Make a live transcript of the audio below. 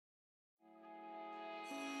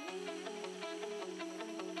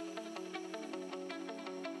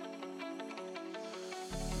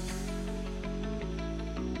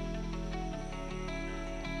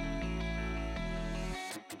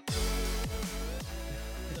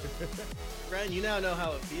Ren, you now know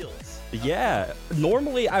how it feels. Yeah,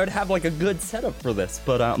 normally I would have like a good setup for this,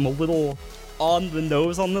 but I'm a little on the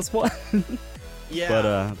nose on this one.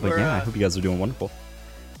 Yeah, but yeah, I hope you guys are doing wonderful.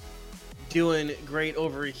 Doing great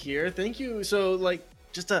over here. Thank you. So, like,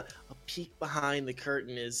 just a peek behind the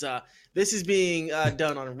curtain is this is being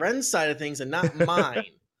done on Ren's side of things and not mine.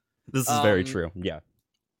 This is very true. Yeah.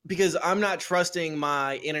 Because I'm not trusting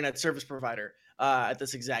my internet service provider at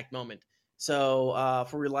this exact moment. So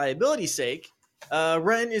for reliability's sake,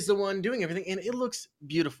 Ren is the one doing everything, and it looks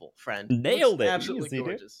beautiful, friend. Nailed it. Absolutely Easy,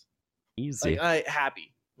 gorgeous. Dude. Easy. Like,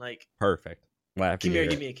 happy. Like, perfect. Come here,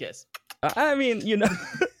 give me a kiss. I mean, you know,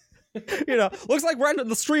 looks like Ren in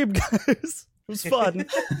the stream, guys. It was fun.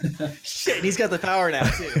 Shit, and he's got the power now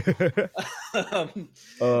too.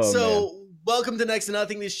 Man. Welcome to Next to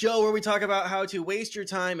Nothing, the show where we talk about how to waste your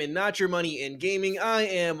time and not your money in gaming. I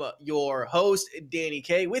am your host, Danny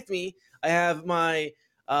K. With me, I have my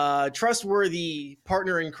trustworthy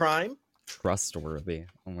partner in crime. Trustworthy.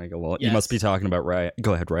 Oh my god. Well, yes. You must be talking about Riot.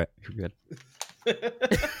 Go ahead, Riot. You're good.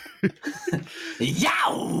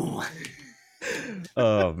 Yow!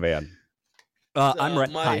 Oh man. I'm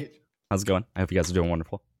Ren. Hi. How's it going? I hope you guys are doing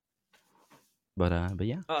wonderful. But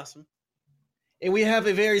yeah. Awesome. And we have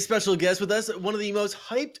a very special guest with us, one of the most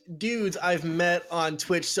hyped dudes I've met on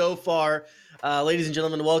Twitch so far. Ladies and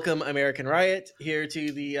gentlemen, welcome American Riot here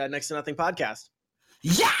to the Next to Nothing podcast.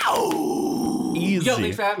 Yow! Easy. Yo,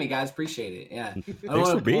 thanks for having me, guys. Appreciate it. Yeah. I don't Thanks want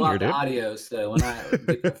for to being pull here, out the dude. audio, so when I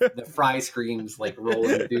get the fry screams like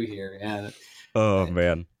rolling through here. Yeah. Oh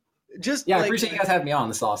man. I appreciate you guys having me on.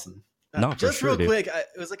 This is awesome. No, just for sure, real quick,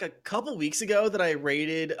 it was like a couple weeks ago that I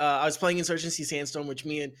raided. I was playing Insurgency Sandstorm, which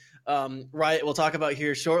me and Riot will talk about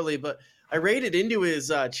here shortly. But I raided into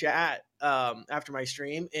his chat after my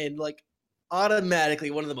stream, and like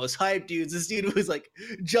automatically one of the most hyped dudes. This dude was like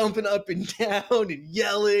jumping up and down and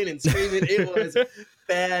yelling and screaming. It was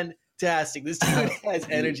fantastic. This dude has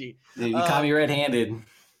energy. You caught me red-handed.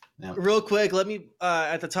 Yeah. Real quick, let me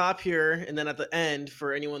at the top here and then at the end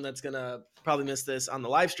for anyone that's gonna probably miss this on the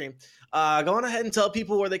live stream, go on ahead and tell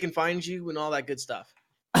people where they can find you and all that good stuff.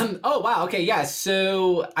 Oh wow, okay, yeah.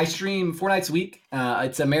 So I stream 4 nights a week.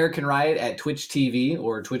 It's American Riot at Twitch TV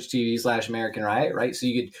or Twitch TV/American Riot, right? So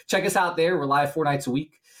you could check us out there. We're live 4 nights a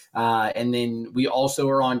week, and then we also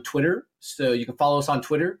are on Twitter, so you can follow us on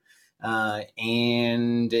Twitter.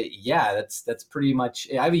 And yeah, that's pretty much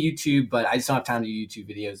it. I have a YouTube, but I just don't have time to do YouTube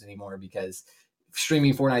videos anymore because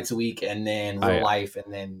streaming 4 nights a week and then real life,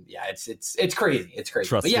 and then it's crazy. It's crazy.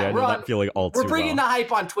 Trust but yeah, me, I know that feeling all too we're bringing well. the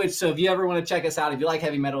hype on Twitch. So if you ever want to check us out, if you like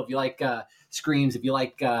heavy metal, if you like screams, if you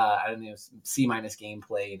like I don't know, C-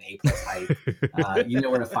 gameplay and A+ hype, you know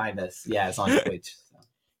where to find us. Yeah, it's on Twitch. So.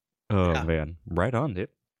 Oh man, right on, dude.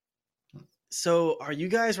 So are you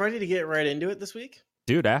guys ready to get right into it this week?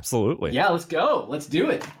 Dude, absolutely. Yeah, let's go. Let's do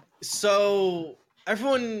it. So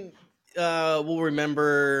everyone will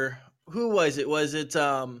remember, who was it? Was it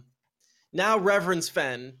now Reverend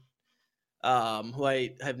Sven, who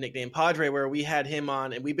I have nicknamed Padre, where we had him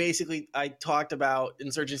on and I talked about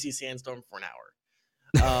Insurgency Sandstorm for an hour.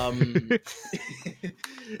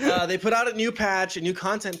 They put out a new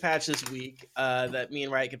content patch this week that me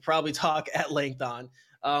and Riot could probably talk at length on.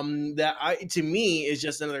 To me is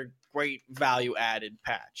just another great value added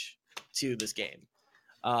patch to this game,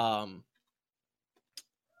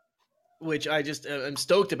 which I just am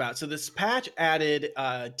stoked about. So this patch added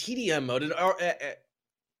TDM mode. Let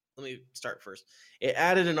me start first. It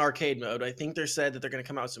added an arcade mode. I think they're said that they're going to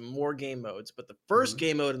come out with some more game modes, but the first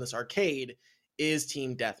game mode in this arcade is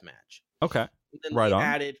Team Deathmatch. Okay. And then right on.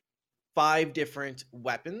 Added 5 different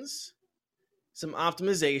weapons, some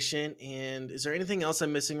optimization, and is there anything else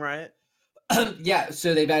I'm missing, Riot? Yeah,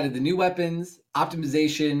 so they've added the new weapons,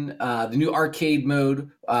 optimization, the new arcade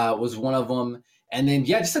mode was one of them, and then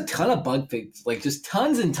just a ton of bug fixes, like just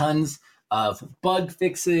tons and tons of bug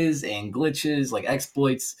fixes and glitches, like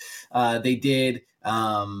exploits. They did,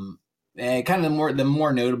 and kind of the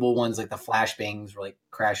more notable ones, like the flashbangs were like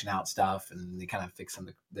crashing out stuff, and they kind of fixed some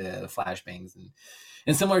of the flashbangs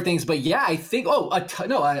and similar things. But yeah, I think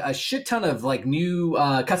a shit ton of like new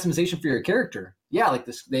customization for your character. Yeah, like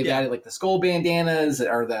this, they've added like the skull bandanas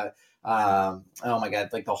or the oh my god,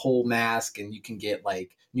 like the whole mask, and you can get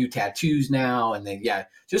like new tattoos now, and then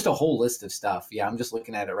just a whole list of stuff. Yeah, I'm just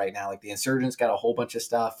looking at it right now. Like the insurgents got a whole bunch of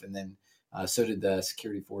stuff, and then so did the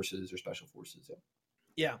security forces or special forces.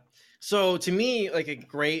 Yeah. So to me, like a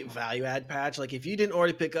great value add patch. Like if you didn't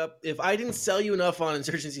already pick up, if I didn't sell you enough on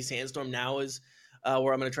Insurgency Sandstorm, now is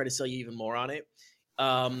where I'm going to try to sell you even more on it.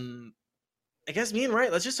 I guess me and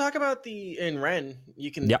Riot, let's just talk about Ren.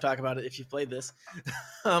 You can talk about it if you've played this.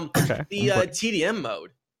 Okay. The TDM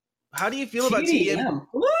mode. How do you feel about TDM?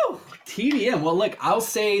 Woo! TDM. Well, look, I'll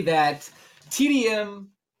say that TDM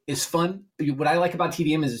is fun. What I like about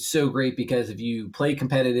TDM is it's so great because if you play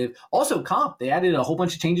competitive, also comp, they added a whole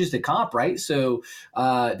bunch of changes to comp, right? So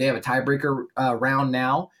they have a tiebreaker round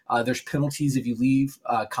now. There's penalties if you leave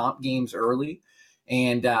comp games early.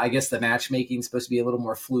 And I guess the matchmaking is supposed to be a little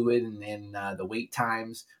more fluid, and the wait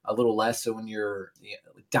times a little less. So when you're in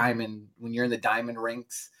the diamond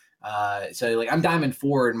ranks, so like I'm diamond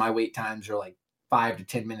 4 and my wait times are like 5 to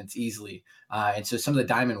 10 minutes easily. And so some of the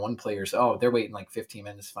diamond 1 players, they're waiting like 15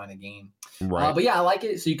 minutes to find a game. Right. But yeah, I like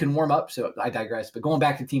it. So you can warm up. So I digress. But going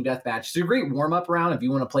back to Team Deathmatch, it's a great warm up round if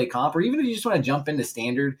you want to play comp, or even if you just want to jump into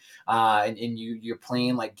standard and you're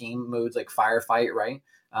playing like game modes like Firefight, right?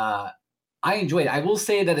 I enjoy it. I will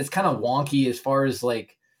say that it's kind of wonky as far as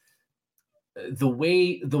like the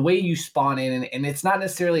way you spawn in, and it's not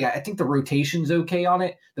necessarily, I think the rotation's okay on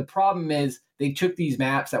it. The problem is they took these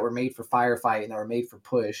maps that were made for Firefight and that were made for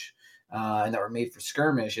push and that were made for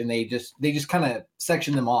skirmish, and they just kind of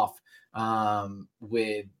section them off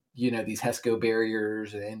with these HESCO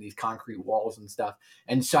barriers and these concrete walls and stuff.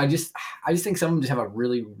 And so I just think some of them just have a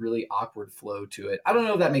really, really awkward flow to it. I don't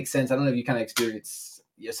know if that makes sense. I don't know if you kind of experience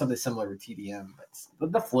something similar with TDM,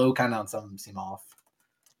 but the flow kind of on some of them seem off.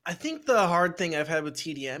 I think the hard thing I've had with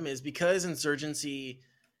TDM is because Insurgency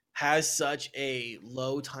has such a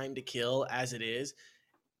low time to kill as it is.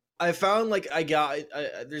 I found like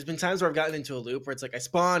there's been times where I've gotten into a loop where it's like I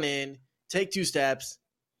spawn in, take 2 steps,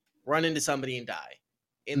 run into somebody and die.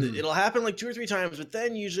 And it'll happen like 2 or 3 times, but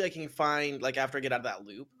then usually I can find like after I get out of that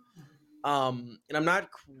loop. And I'm not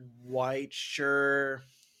quite sure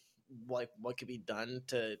like what could be done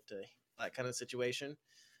to that kind of situation.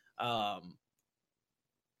 To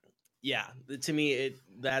me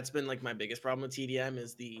that's been like my biggest problem with TDM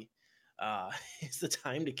is the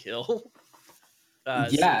time to kill.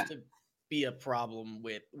 Seems to be a problem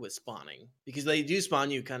with spawning, because they do spawn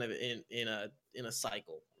you kind of in a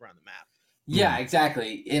cycle around the map. Yeah,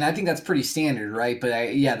 exactly. And I think that's pretty standard, right? But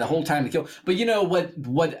the whole time to kill. But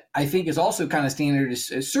what I think is also kind of standard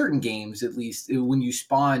is certain games, at least when you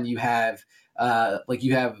spawn, you have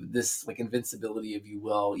this like invincibility, if you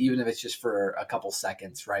will, even if it's just for a couple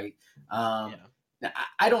seconds, right?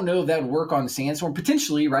 I don't know if that would work on Sandstorm,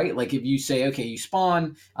 potentially, right? Like if you say, okay, you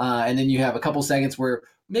spawn and then you have a couple seconds where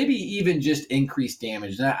maybe even just increased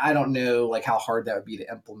damage. And I don't know like how hard that would be to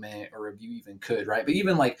implement, or if you even could, right? But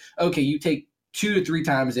even like, okay, you take 2 to 3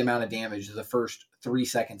 times the amount of damage the first 3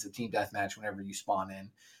 seconds of Team Deathmatch whenever you spawn in.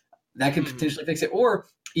 That could potentially fix it. Or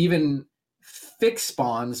even fixed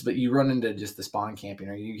spawns, but you run into just the spawn camping,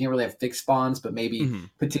 or you can't really have fixed spawns, but maybe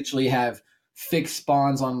potentially have fixed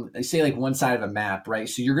spawns on, say, like one side of a map, right?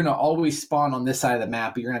 So you're going to always spawn on this side of the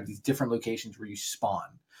map, but you're going to have these different locations where you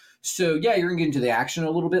spawn. So yeah, you're going to get into the action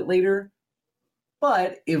a little bit later.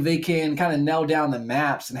 But if they can kind of nail down the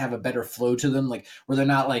maps and have a better flow to them, like where they're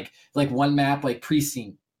not like one map, like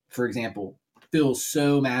Precinct, for example, feels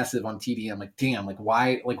so massive on TDM. Like, damn,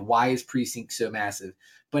 why is Precinct so massive?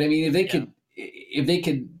 But I mean, if they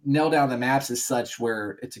could nail down the maps as such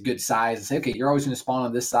where it's a good size and say, okay, you're always going to spawn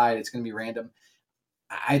on this side, it's going to be random,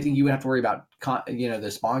 I think you would have to worry about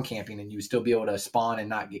the spawn camping, and you would still be able to spawn and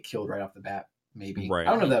not get killed right off the bat. Maybe. Right.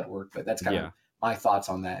 I don't know if that would work, but that's kind of my thoughts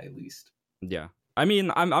on that, at least. Yeah. I mean,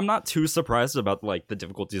 I'm not too surprised about like the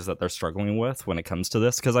difficulties that they're struggling with when it comes to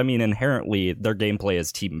this, because I mean, inherently their gameplay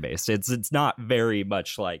is team based. It's not very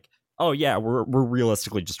much like, oh yeah, we're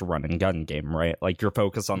realistically just a run and gun game, right? Like you're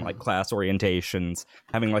focused on like class orientations,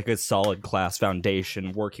 having like a solid class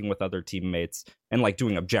foundation, working with other teammates, and like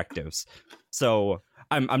doing objectives. So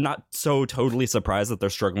I'm not so totally surprised that they're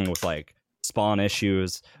struggling with like spawn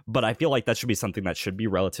issues, but I feel like that should be something that should be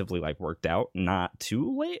relatively like worked out, not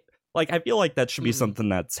too late. Like I feel like that should be something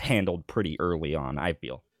that's handled pretty early on, I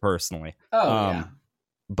feel personally.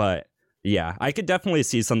 But yeah, I could definitely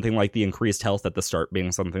see something like the increased health at the start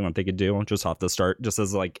being something that they could do just off the start, just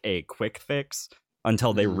as like a quick fix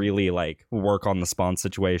until they really like work on the spawn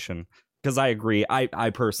situation. Because I agree, I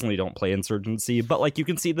personally don't play Insurgency, but like you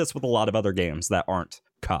can see this with a lot of other games that aren't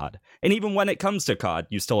COD. And even when it comes to COD,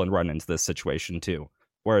 you still run into this situation too,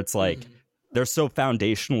 where it's like they're so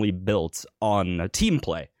foundationally built on team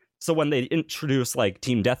play. So when they introduce like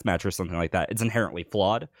Team Deathmatch or something like that, it's inherently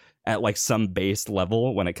flawed at like some base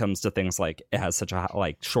level when it comes to things like it has such a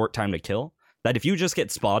like short time to kill that if you just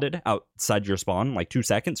get spotted outside your spawn like 2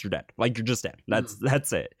 seconds, you're dead. Like you're just dead.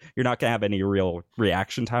 That's it. You're not gonna have any real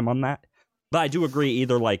reaction time on that. But I do agree,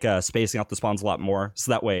 either like spacing out the spawns a lot more,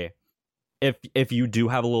 so that way if you do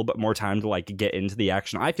have a little bit more time to like get into the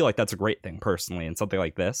action, I feel like that's a great thing personally in something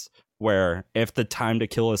like this, where if the time to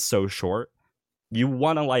kill is so short, You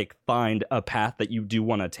want to like find a path that you do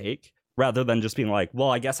want to take rather than just being like,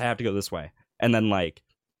 well, I guess I have to go this way. And then like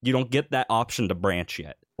you don't get that option to branch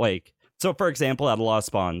yet. Like, so for example, at a lot of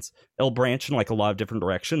spawns, it'll branch in like a lot of different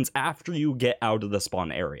directions after you get out of the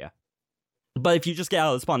spawn area. But if you just get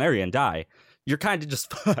out of the spawn area and die, you're kind of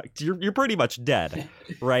just fucked. You're pretty much dead,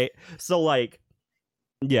 right? So like,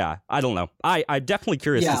 yeah, I don't know. I'm definitely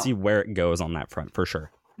curious to see where it goes on that front for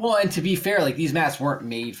sure. Well, and to be fair, like these maps weren't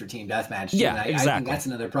made for team deathmatch. Yeah, exactly. I think that's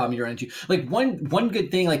another problem you run into. Like one good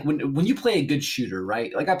thing, like when you play a good shooter,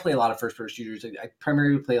 right? Like I play a lot of first-person shooters. I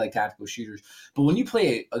primarily play like tactical shooters. But when you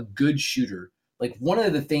play a good shooter, like one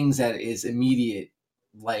of the things that is immediate,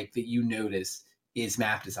 like that you notice is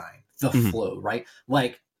map design, the flow, right?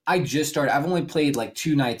 Like I've only played like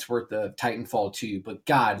 2 nights worth of Titanfall 2, but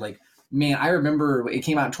God, like. Man, I remember it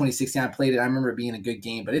came out in 2016. I played it. I remember it being a good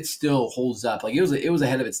game, but it still holds up. Like it was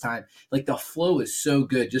ahead of its time. Like the flow is so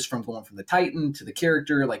good, just from going from the Titan to the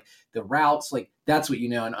character, like the routes. Like that's what you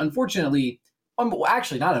know. And unfortunately,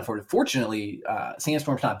 actually not unfortunately. Fortunately,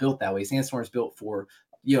 Sandstorm's not built that way. Sandstorm's built for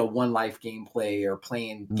one life gameplay or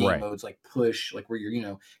playing game modes like push, like where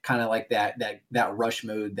you're kind of like that rush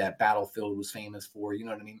mode that Battlefield was famous for. You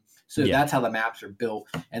know what I mean? So that's how the maps are built.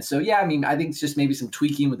 And so, I mean, I think it's just maybe some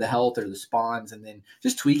tweaking with the health or the spawns and then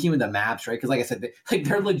just tweaking with the maps, right? Because like I said,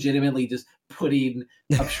 they're legitimately just putting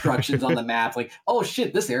obstructions on the map. Like, oh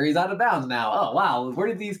shit, this area's out of bounds now. Oh wow, where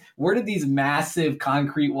did these massive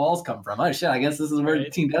concrete walls come from? Oh shit, I guess this is where the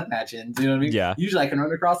team deathmatch ends. You know what I mean? Yeah. Usually I can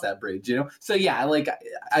run across that bridge, So yeah, like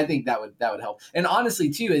I think that would help. And honestly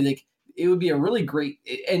too, like it would be a really great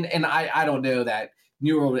and I don't know that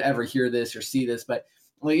New World would ever hear this or see this, but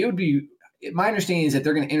like it would be, my understanding is that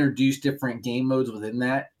they're going to introduce different game modes within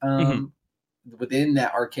that within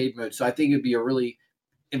that arcade mode. So I think it'd be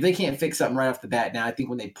if they can't fix something right off the bat now, I think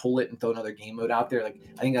when they pull it and throw another game mode out there, like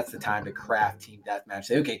I think that's the time to craft team deathmatch.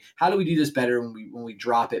 Say, okay, how do we do this better when we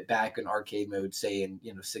drop it back in arcade mode, say in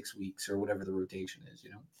 6 weeks or whatever the rotation is,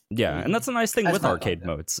 Yeah, and that's a nice thing with arcade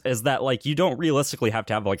modes is that like you don't realistically have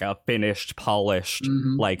to have like a finished, polished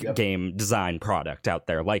game design product out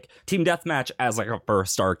there. Like Team Deathmatch as like a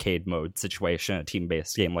first arcade mode situation, a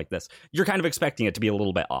team-based game like this, you're kind of expecting it to be a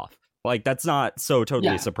little bit off. Like that's not so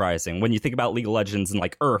totally surprising when you think about League of Legends and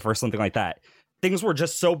like Earth or something like that. Things were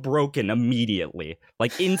just so broken immediately,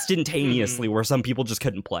 like instantaneously, where some people just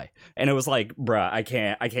couldn't play, and it was like, bruh, I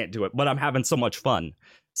can't do it, but I'm having so much fun.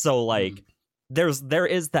 So like. There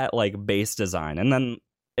is that like base design, and then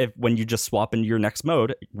when you just swap into your next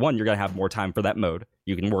mode, one, you're gonna have more time for that mode.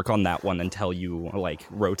 You can work on that one until you like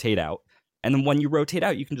rotate out, and then when you rotate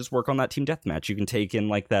out, you can just work on that team deathmatch. You can take in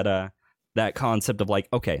like that concept of like,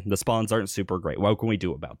 okay, the spawns aren't super great. What can we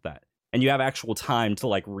do about that? And you have actual time to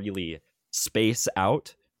like really space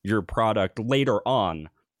out your product later on,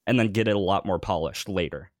 and then get it a lot more polished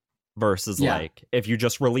later. Versus like if you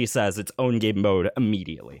just release as its own game mode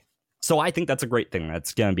immediately. So I think that's a great thing.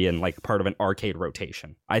 That's going to be in like part of an arcade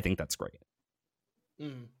rotation. I think that's great.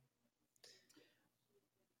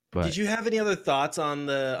 But, did you have any other thoughts on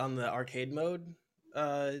the arcade mode,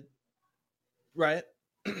 Riot?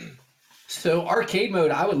 So arcade mode,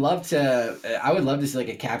 I would love to see like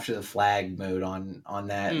a capture the flag mode on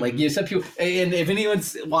that. Like some people, and if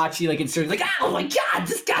anyone's watching, like it's like, oh my god,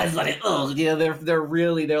 this guy's like,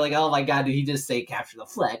 they're like, oh my god, did he just say capture the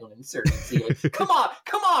flag on Insurgency? Like, come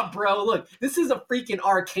on, bro, look, this is a freaking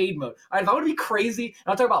arcade mode. All right, if I want to be crazy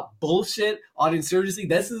and I'm talking about bullshit on Insurgency,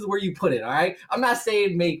 this is where you put it. All right, I'm not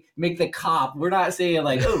saying make the cop. We're not saying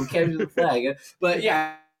like, oh, capture the flag, but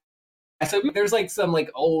yeah. So there's like some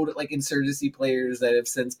like old like Insurgency players that have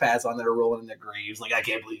since passed on that are rolling in their graves. Like, I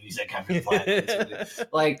can't believe you said capture the flag.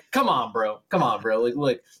 Like, come on, bro. Like,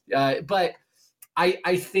 look. But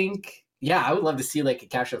I think, I would love to see like a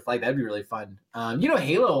capture the flag. That'd be really fun.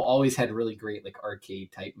 Halo always had really great like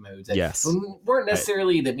arcade type modes that weren't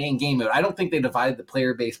necessarily the main game mode. I don't think they divided the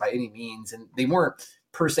player base by any means, and they weren't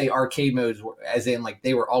per se arcade modes, as in like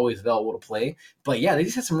they were always available to play. But yeah, they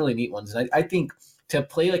just had some really neat ones, and I think to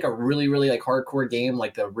play like a really, really like hardcore game,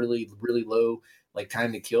 like the really, really low like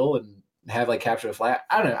time to kill and have like capture the flag.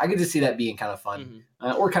 I don't know. I could just see that being kind of fun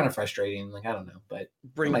or kind of frustrating. Like, I don't know, but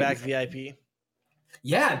bring back VIP.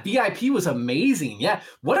 Yeah. VIP was amazing. Yeah.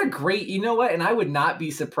 What a great, and I would not be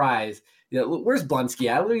surprised. Where's Blunsky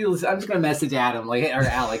at? I'm just going to message Adam or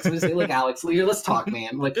Alex. I'm just say, look, Alex, let's talk,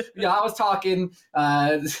 man. Like, I was talking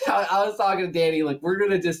to Danny, like, we're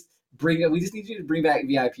going to just we just need you to bring back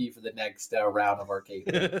VIP for the next round of arcade.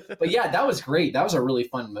 But yeah, that was great. That was a really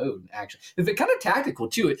fun mode, actually. It's kind of tactical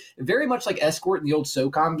too. It very much like Escort in the old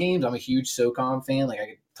SOCOM games. I'm a huge SOCOM fan. Like, I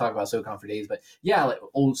could talk about SOCOM for days, but yeah, like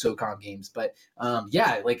old SOCOM games. But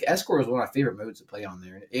yeah, like Escort was one of my favorite modes to play on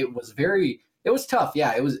there. It was tough.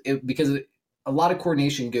 Yeah, because a lot of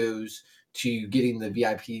coordination goes to getting the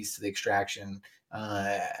VIPs to the extraction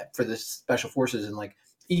for the special forces, and like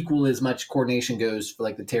equal as much coordination goes for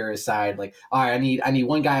like the terrorist side. Like, all right, I need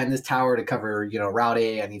one guy in this tower to cover, route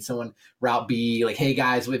A. I need someone route B. Like, hey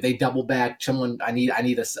guys, if they double back, someone I need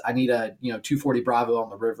a 240 Bravo on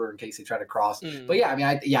the river in case they try to cross. But yeah, I mean,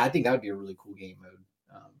 I think that would be a really cool game mode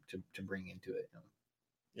to bring into it.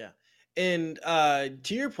 Yeah, and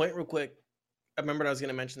to your point, real quick, I remembered I was going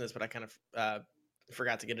to mention this, but I kind of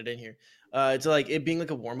forgot to get it in here. It's like it being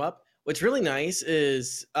like a warm up. What's really nice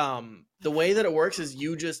is the way that it works is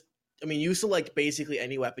you select basically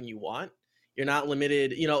any weapon you want. You're not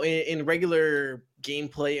limited. In regular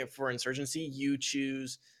gameplay for Insurgency, you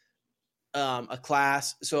choose a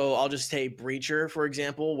class. So I'll just say Breacher, for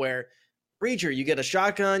example, where Breacher, you get a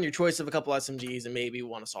shotgun, your choice of a couple SMGs, and maybe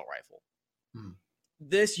one assault rifle.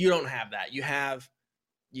 This, you don't have that. You have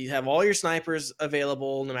all your snipers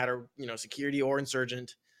available, no matter, security or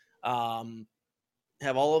insurgent.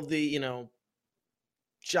 Have all of the,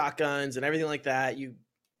 shotguns and everything like that. You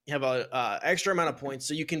have a extra amount of points,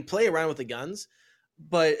 so you can play around with the guns.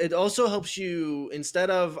 But it also helps you, instead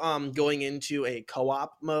of going into a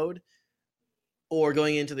co-op mode or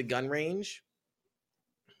going into the gun range,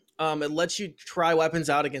 it lets you try weapons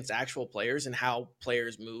out against actual players and how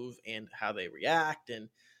players move and how they react. And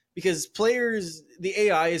because the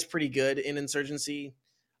AI is pretty good in Insurgency,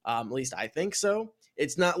 at least I think so.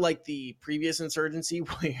 It's not like the previous Insurgency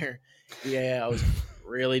where I was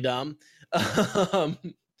really dumb.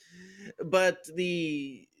 But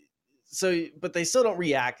they still don't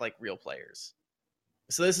react like real players.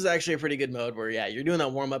 So this is actually a pretty good mode where, you're doing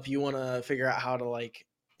that warm up. You want to figure out how to like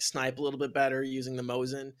snipe a little bit better using the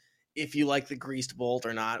Mosin. If you like the greased bolt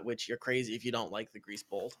or not, which you're crazy if you don't like the greased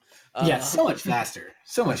bolt. So much faster.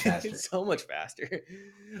 So much faster. So much faster.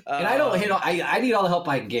 And I don't hit. I need all the help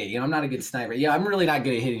I can get. I'm not a good sniper. Yeah, I'm really not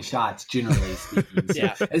good at hitting shots, generally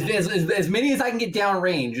speaking. So as many as I can get down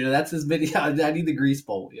range. That's as many. I need the grease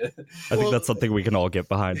bolt. Yeah. I think that's something we can all get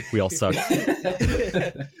behind. We all suck.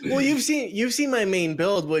 Well, you've seen my main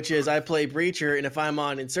build, which is I play Breacher, and if I'm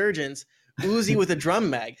on Insurgents, Uzi with a drum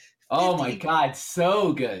mag. 50, oh my God,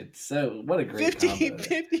 so good. So what a great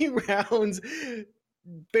 50 rounds,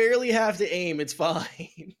 barely have to aim. It's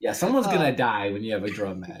fine. Yeah, someone's going to die when you have a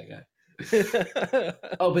drum mag.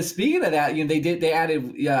 Oh, but speaking of that, they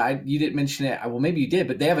added, you didn't mention it. Well, maybe you did,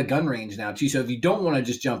 but they have a gun range now too. So if you don't want to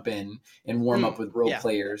just jump in and warm up with real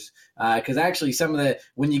players, because actually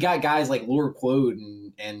when you got guys like Lord Quode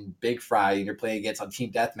and Big Fry and you're playing against on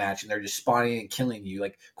Team Deathmatch and they're just spawning and killing you,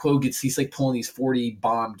 like Quode he's like pulling these 40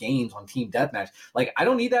 bomb games on Team Deathmatch. Like, I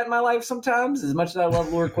don't need that in my life sometimes. As much as I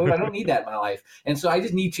love Lord Quode, I don't need that in my life. And so I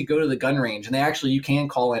just need to go to the gun range, and you can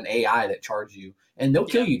call an AI that charge you. And they'll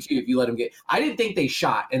kill you too if you let them get. I didn't think they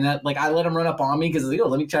shot, and that I let them run up on me because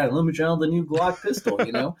let me try to limit around the new Glock pistol,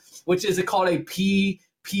 which is called a PP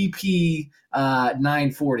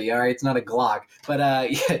 940. All right, it's not a Glock, but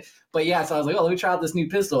So I was like, let me try out this new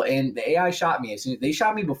pistol, and the AI shot me. They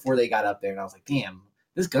shot me before they got up there, and I was like, damn,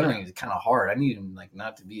 this gun range is kind of hard. I need him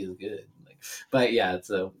not to be as good.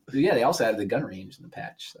 They also added the gun range in the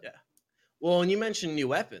patch. So. Yeah. Well, and you mentioned new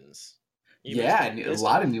weapons. A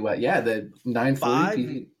lot of new weapons. Yeah, the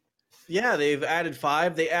 940. Yeah, they've added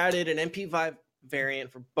 5. They added an MP5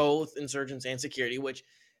 variant for both Insurgents and Security, which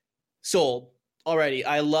sold already.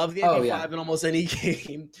 I love the MP5 in almost any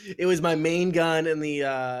game. It was my main gun in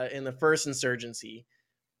the first Insurgency.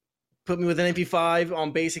 Put me with an MP5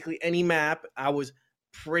 on basically any map. I was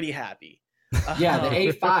pretty happy. Yeah, the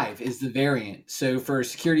A5 is the variant. So for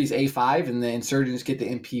Security's A5, and the Insurgents get the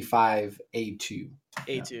MP5 A2.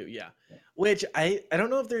 A2, yeah. Which I don't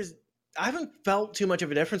know if I haven't felt too much of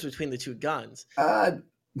a difference between the two guns.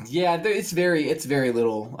 It's very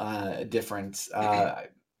little difference.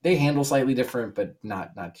 They handle slightly different, but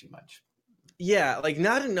not too much. Yeah, like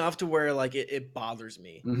not enough to where like it bothers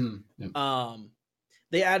me. Mm-hmm. Yeah.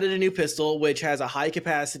 They added a new pistol which has a high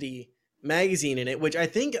capacity magazine in it, which I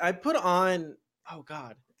think I put on. Oh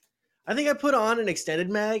God, I think I put on an extended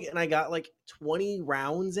mag and I got like 20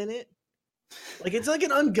 rounds in it. Like, it's like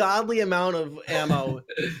an ungodly amount of ammo.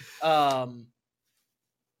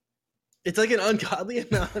 It's like an ungodly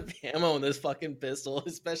amount of ammo in this fucking pistol,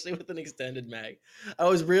 especially with an extended mag. I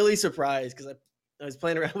was really surprised because I was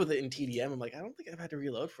playing around with it in TDM. I'm like, I don't think I've had to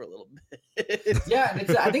reload for a little bit. Yeah,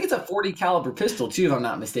 and I think it's a 40 caliber pistol too, if I'm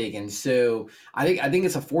not mistaken. So I think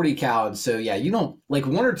it's a 40 cal. And so yeah, you don't like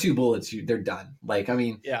 1 or 2 bullets, they're done. Like I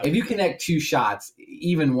mean, if you connect 2 shots,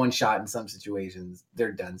 even 1 shot in some situations,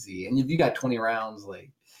 they're done. See, and if you got 20 rounds,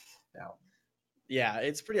 like, no. Yeah,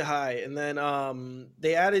 it's pretty high. And then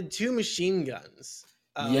they added 2 machine guns.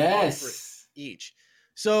 Yes. For each.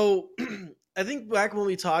 So I think back when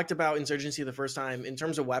we talked about Insurgency the first time, in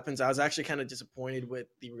terms of weapons, I was actually kind of disappointed with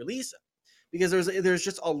the release because there's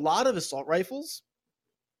just a lot of assault rifles,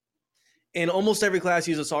 and almost every class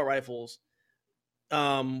uses assault rifles.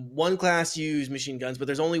 One class use machine guns, but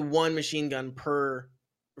there's only 1 machine gun for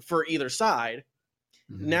either side.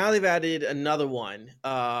 Mm-hmm. Now they've added another one.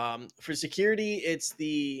 For security, it's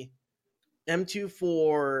the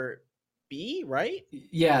M24B, right?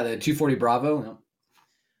 Yeah, the 240 Bravo.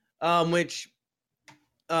 Which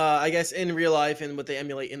I guess in real life and what they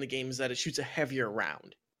emulate in the game is that it shoots a heavier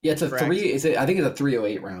round. Yeah, it's correct? I think it's a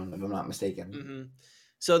 308 round, if I'm not mistaken. Mm-hmm.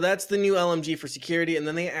 So that's the new LMG for security, and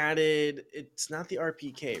then they added. It's not the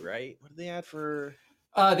RPK, right? What did they add for?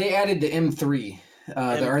 They added the M3.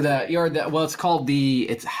 It's called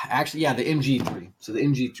it's actually the MG3. So the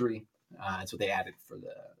MG3, that's what they added for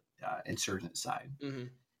the insurgent side,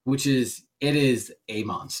 which is a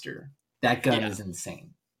monster. That gun is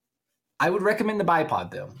insane. I would recommend the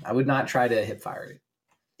bipod though. I would not try to hip fire it.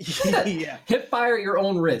 Yeah, hip fire at your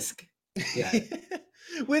own risk. Yeah.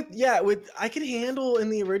 with I could handle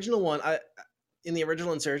in the original one. In the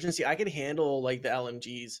original Insurgency, I could handle like the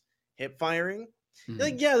LMG's hip firing.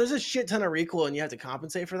 Like, yeah, there's a shit ton of recoil and you have to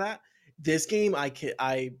compensate for that. This game, I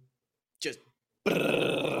just,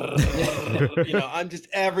 I'm just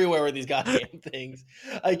everywhere with these goddamn things.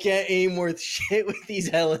 I can't aim worth shit with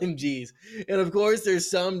these LMGs. And of course, there's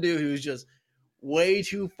some dude who's just way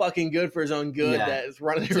too fucking good for his own good that is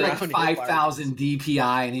running around like 5,000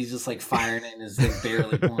 DPI and he's just like firing it and is like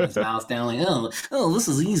barely pulling his mouse down like oh this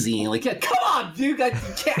is easy. Like, yeah, come on dude, I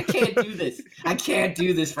can't do this. I can't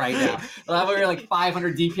do this right now. I'm over like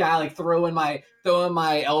 500 DPI, like throwing my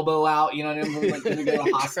elbow out, you know, and I'm like gonna go to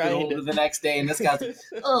the hospital the next day, and this guy's like,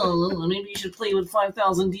 oh, maybe you should play with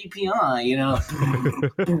 5,000 DPI, you know.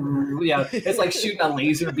 Yeah, it's like shooting a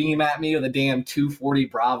laser beam at me with a damn 240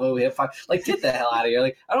 Bravo hip fire. Like, get the hell out of here.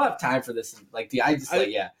 Like, I don't have time for this. Like, but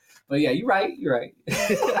yeah, you're right.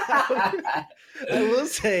 I will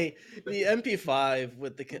say the MP5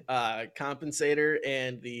 with the compensator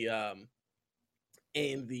and the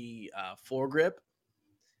foregrip,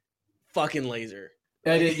 fucking laser.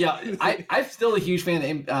 I'm still a huge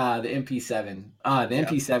fan of the MP7. The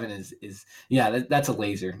MP7 is that's a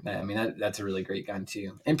laser. I mean, that's a really great gun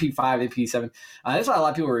too. MP5, MP7. That's why a lot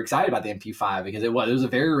of people were excited about the MP5 because it was a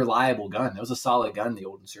very reliable gun. It was a solid gun, the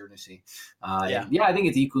old Insurgency. I think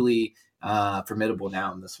it's equally formidable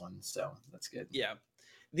now in this one. So that's good. Yeah.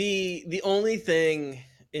 The only thing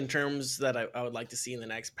in terms that I would like to see in the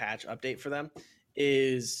next patch update for them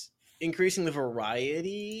is increasing the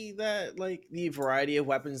variety of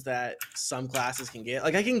weapons that some classes can get.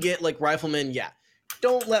 Like, I can get like riflemen. Yeah,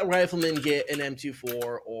 don't let riflemen get an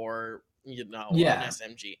M24 or an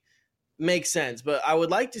SMG. Makes sense, but I would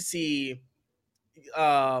like to see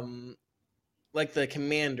like the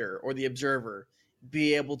commander or the observer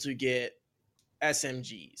be able to get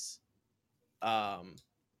SMGs. I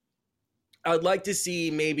would like to see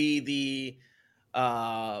maybe the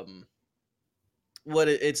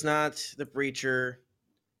it's not the breacher,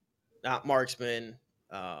 not marksman,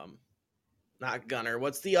 not gunner.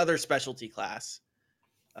 What's the other specialty class?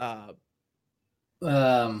 Do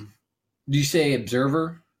you say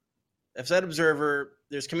observer? I've said observer.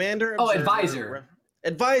 There's commander. Observer, advisor.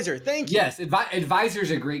 Advisor. Thank you. Yes,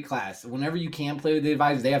 advisor's a great class. Whenever you can play with the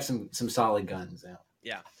advisor, they have some solid guns.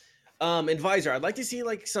 Yeah. Advisor. I'd like to see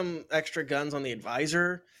like some extra guns on the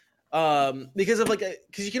advisor. Because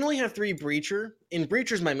you can only have 3 breacher, and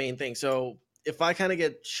breacher's my main thing. So if I kind of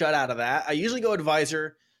get shut out of that, I usually go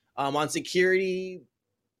advisor. On security,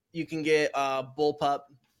 you can get bullpup.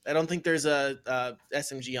 I don't think there's a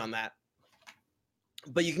SMG on that,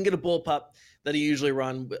 but you can get a bullpup that I usually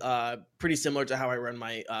run, pretty similar to how I run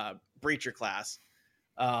my breacher class.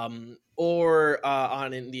 Or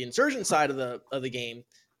on in the insurgent side of the game,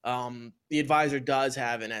 the advisor does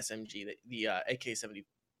have an SMG, the AK-74U.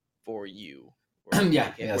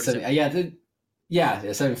 Yeah,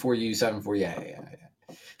 74U, 74, yeah.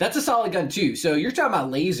 That's a solid gun too. So you're talking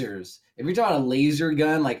about lasers. If you're talking about a laser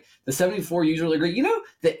gun, like the 74 usually great. You know,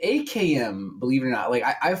 the AKM, believe it or not, like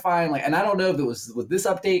I find like, and I don't know if it was with this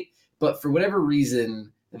update, but for whatever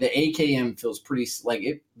reason, the AKM feels pretty like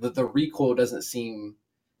it. The recoil doesn't seem.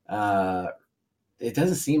 it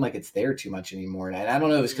doesn't seem like it's there too much anymore. And I don't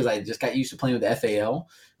know if it's because I just got used to playing with the FAL,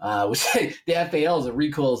 which the FAL, the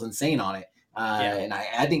recoil is insane on it. And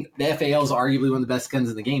I think the FAL is arguably one of the best guns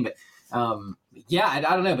in the game. But I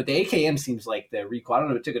don't know. But the AKM seems like the recoil. I don't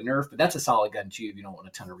know if it took a nerf, but that's a solid gun too if you don't want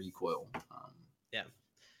a ton of recoil.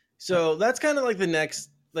 So that's kind of like the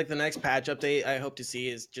next patch update I hope to see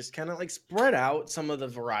is just kind of like spread out some of the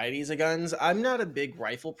varieties of guns. I'm not a big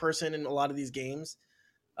rifle person in a lot of these games.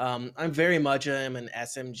 I'm very much an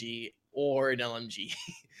SMG or an LMG.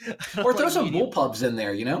 Or throw some bullpups in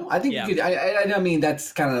there, I think you could. I mean,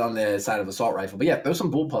 that's kind of on the side of assault rifle, but throw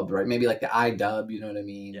some bullpups, right? Maybe like the IW, you know what I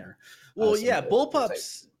mean? Yeah.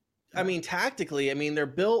 Bullpups. I mean, tactically, they're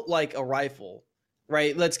built like a rifle.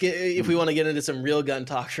 Right, if we want to get into some real gun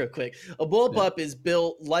talk real quick. A bullpup is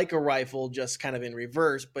built like a rifle, just kind of in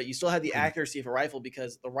reverse, but you still have the accuracy of a rifle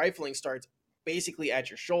because the rifling starts basically at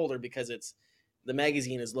your shoulder because the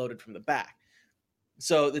magazine is loaded from the back.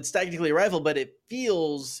 So it's technically a rifle, but it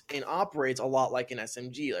feels and operates a lot like an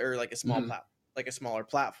SMG or like a small like a smaller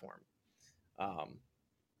platform.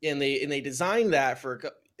 And they designed that and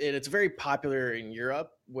it's very popular in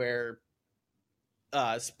Europe where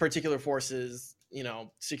particular forces,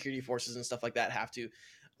 security forces and stuff like that have to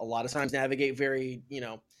a lot of times navigate very,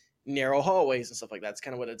 narrow hallways and stuff like that. It's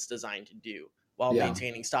kind of what it's designed to do while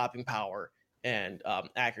maintaining stopping power and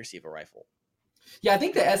accuracy of a rifle. Yeah, I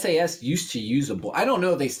think the SAS used to use I don't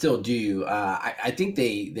know if they still do. I think they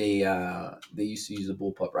used to use a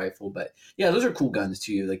bullpup rifle, but yeah, those are cool guns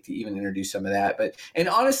too. Like to even introduce some of that. And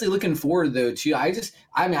honestly, looking forward though too, I just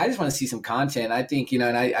want to see some content. I think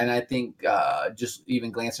I think just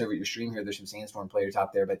even glancing over at your stream here, there's some Sandstorm players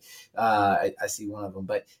out there, but I see one of them.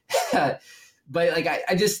 But like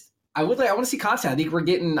I want to see content. I think we're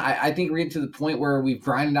getting to the point where we've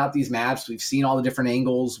grinded out these maps. We've seen all the different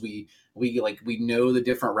angles. We know the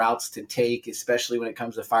different routes to take, especially when it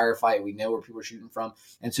comes to firefight. We know where people are shooting from.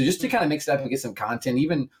 And so just to kind of mix it up and get some content,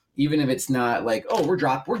 even if it's not like, oh,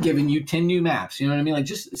 we're giving you 10 new maps, you know what I mean? Like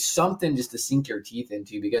just something just to sink your teeth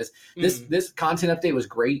into, because this content update was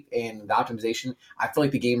great. And the optimization, I feel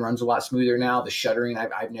like the game runs a lot smoother now. The shuddering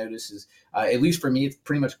I've noticed is, at least for me, it's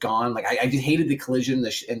pretty much gone. Like I just hated the collision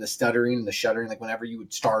and the stuttering and the shuddering. Like whenever you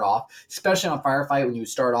would start off, especially on firefight, when you would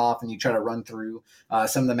start off and you try to run through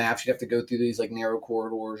some of the maps, you'd have to go through these like narrow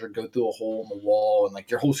corridors or go through a hole in the wall, and like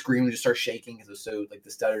your whole screen would just start shaking because it was so like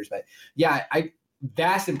the stutters. But yeah,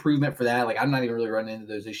 vast improvement for that. Like I'm not even really running into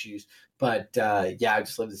those issues, but I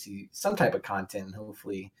just love to see some type of content, and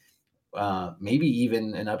hopefully maybe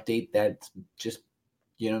even an update that's just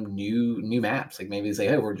new maps. Like maybe it's like,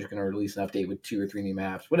 hey, we're just going to release an update with 2 or 3 new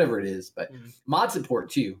maps, whatever it is. But mod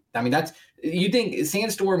support too. I mean, you think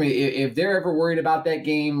Sandstorm, if they're ever worried about that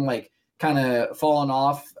game like kind of falling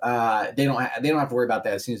off, they don't have to worry about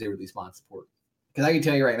that as soon as they release mod support. Because I can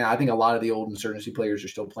tell you right now, I think a lot of the old Insurgency players are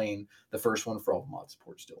still playing the first one for all the mod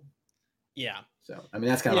support still. Yeah. So I mean,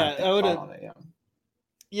 that's kind of my thought on it.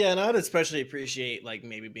 Yeah, and I would especially appreciate like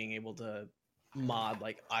maybe being able to mod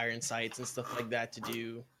like iron sights and stuff like that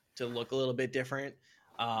to look a little bit different,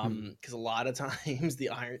 because a lot of times the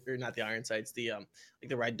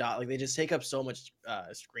red dot, like they just take up so much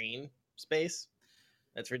screen space.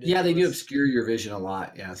 That's ridiculous. Yeah, they do obscure your vision a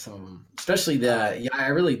lot. Yeah, some of them, especially I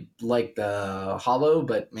really like the hollow,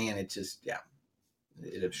 but man, it just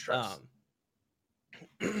it obstructs.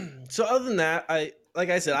 So other than that, I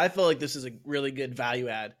feel like this is a really good value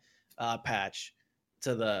add patch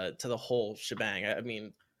to the whole shebang. I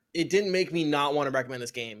mean, it didn't make me not want to recommend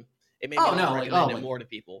this game. It made me recommend it more to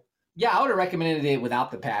people. Yeah, I would have recommended it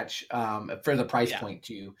without the patch for the price point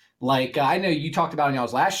too. Like I know you talked about in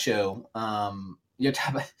y'all's last show.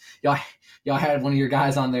 Y'all had one of your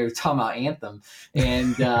guys on there talking about Anthem,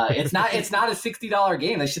 and it's not a $60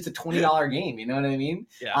 game. That shit's a $20 game. You know what I mean?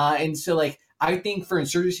 Yeah. And so like I think for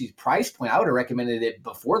Insurgency's price point, I would have recommended it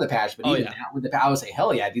before the patch, but even now with the patch, I would say,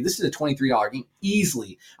 hell yeah, dude, this is a $23 game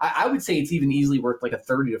easily. I would say it's even easily worth like a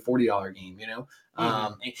 $30 to $40 game.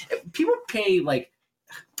 People pay like,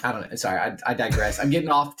 I don't know. Sorry, I digress. I'm getting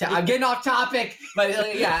off topic, but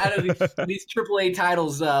out of these AAA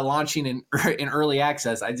titles launching in early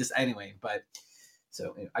access, But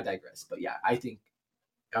so I digress. But yeah, I think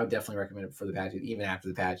I would definitely recommend it for the patch, even after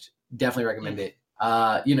the patch. Definitely recommend it.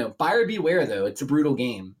 Buyer beware though. It's a brutal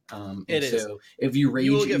game. It is. So if you rage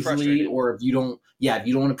easily, or if you don't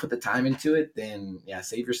want to put the time into it, then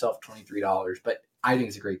save yourself $23. But I think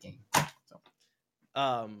it's a great game.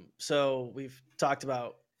 So we've talked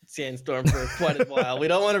about Sandstorm for quite a while. We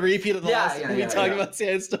don't want to repeat it. We talked about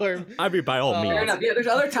Sandstorm. I mean, by all means. Yeah, there's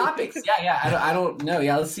other topics. I don't know.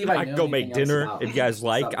 Yeah, let's see if I can go make dinner. If you guys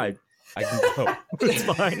like, I can go. It's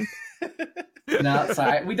fine. No,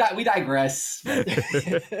 sorry, we digress.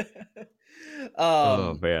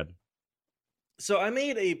 Oh man, So I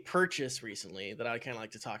made a purchase recently that I kind of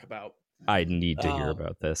like to talk about. I need to hear Um,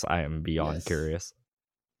 about this. I am beyond Yes. curious.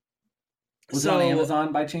 Was it on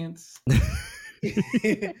Amazon by chance?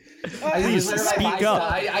 Please speak up.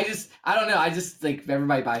 I don't know. I just like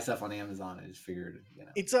everybody buys stuff on Amazon. I just figured,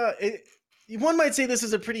 It's one might say this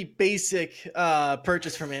is a pretty basic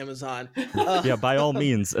purchase from Amazon. Yeah, by all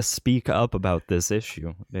means, speak up about this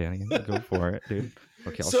issue, Danny. Go for it, dude.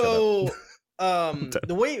 Okay, I'll shut up.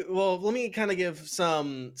 The way, well, let me kind of give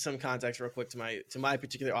some context real quick to my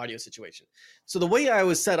particular audio situation. So the way I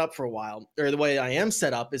was set up for a while, or the way I am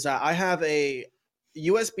set up, is that I have a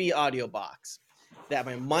USB audio box that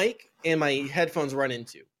my mic and my headphones run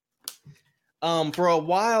into. For a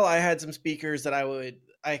while, I had some speakers that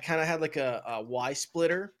I kind of had like a Y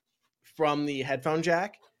splitter from the headphone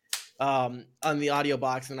jack on the audio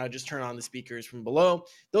box, and I just turn on the speakers from below.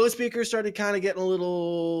 Those speakers started kind of getting a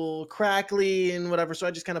little crackly and whatever, so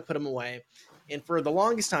I just kind of put them away. And for the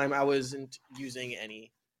longest time, I wasn't using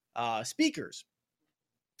any speakers.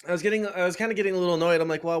 I was kind of getting a little annoyed. I'm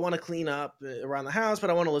like, well, I want to clean up around the house, but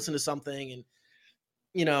I want to listen to something, and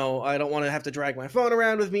I don't want to have to drag my phone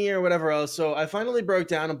around with me or whatever else. So I finally broke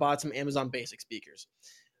down and bought some Amazon Basic speakers.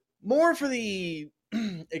 More for the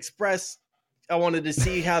express. I wanted to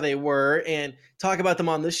see how they were and talk about them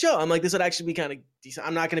on the show. I'm like, this would actually be kind of decent.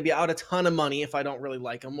 I'm not going to be out a ton of money if I don't really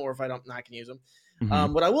like them or if not going to use them.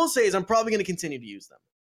 Mhm. What I will say is I'm probably going to continue to use them.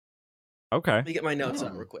 Okay. Let me get my notes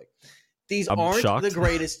up real quick. These I'm aren't shocked. the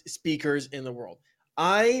greatest speakers in the world.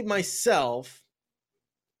 I myself...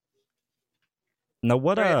 Now,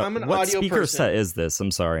 what I'm an what audio speaker person. set is this?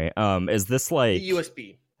 I'm sorry. Is this like The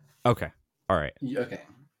USB. Okay. All right. Okay.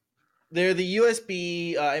 They're the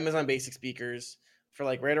USB Amazon Basic speakers for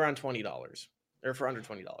like right around $20 or for under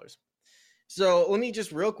 $20. So let me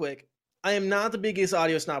just real quick. I am not the biggest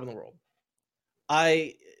audio snob in the world.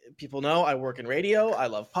 People know I work in radio. I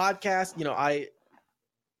love podcasts. I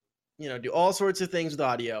do all sorts of things with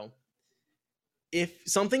audio. If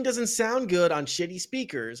something doesn't sound good on shitty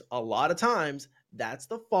speakers, a lot of times that's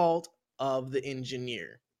the fault of the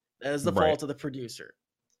engineer. That is the Right. fault of the producer.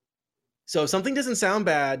 So if something doesn't sound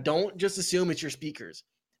bad, don't just assume it's your speakers.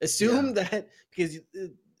 Assume that because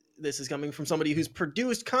this is coming from somebody who's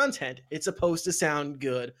produced content, it's supposed to sound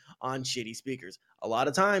good on shitty speakers. A lot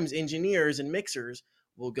of times engineers and mixers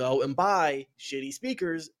will go and buy shitty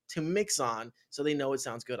speakers to mix on so they know it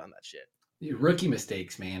sounds good on that shit. Rookie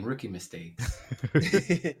mistakes, man. Rookie mistakes.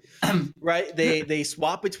 Right? They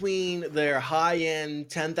swap between their high-end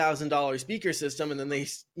 $10,000 speaker system and then they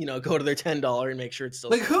go to their $10 and make sure it's still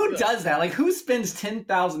Like, who good. does that? Like, who spends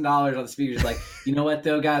 $10,000 on the speakers? Like, you know what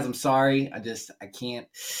though, guys? I'm sorry. I can't.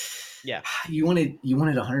 Yeah. You wanted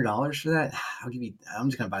 $100 for that? I'm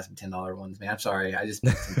just gonna buy some $10 ones, man. I'm sorry. I just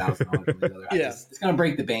spent $10,000 on the other. Yeah. It's gonna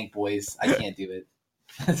break the bank, boys. I can't do it.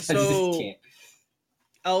 I just can't.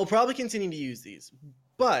 I'll probably continue to use these,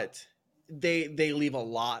 but they leave a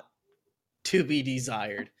lot to be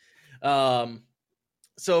desired.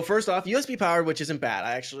 So first off, USB powered, which isn't bad.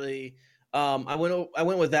 I actually I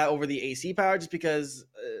went with that over the AC powered just because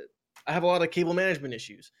I have a lot of cable management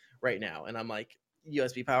issues right now, and I'm like,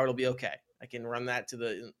 USB powered will be okay. I can run that to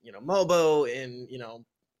the Mobo and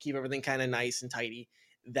keep everything kind of nice and tidy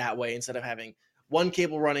that way instead of having one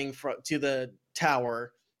cable running to the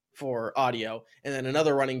tower for audio and then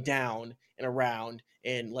another running down and around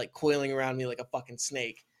and like coiling around me like a fucking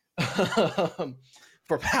snake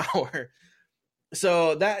for power.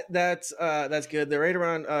 So that's good. They're right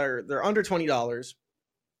around they're under $20.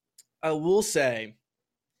 I will say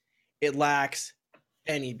it lacks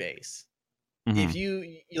any bass. If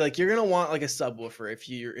you're gonna want like a subwoofer if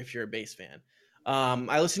you're a bass fan.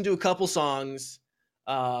 I listened to a couple songs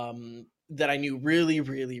that I knew really,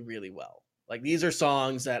 really, really well. Like these are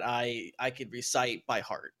songs that I could recite by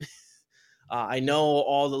heart. I know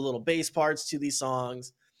all the little bass parts to these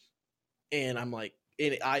songs, and I'm like,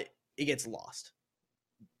 it gets lost.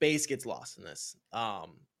 Bass gets lost in this.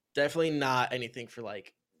 Definitely not anything for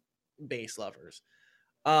like bass lovers.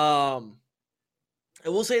 I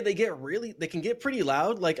will say they can get pretty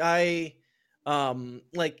loud. Like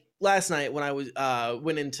like last night when I was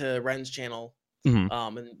went into Ren's channel.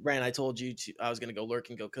 And Ren, I told you I was gonna go lurk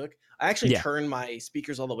and go cook. I actually turned my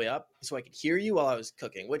speakers all the way up so I could hear you while I was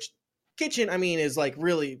cooking. Which kitchen, I mean, is like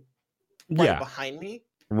really right behind me,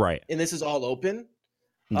 right? And this is all open.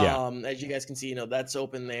 Yeah. As you guys can see, that's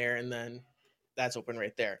open there, and then that's open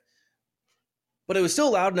right there. But it was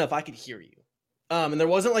still loud enough I could hear you. And there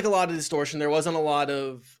wasn't like a lot of distortion. There wasn't a lot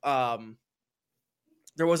of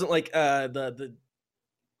there wasn't like the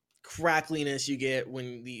crackliness you get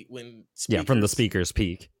when from the speakers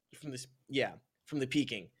peak. From the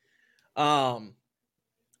peaking,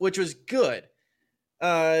 which was good.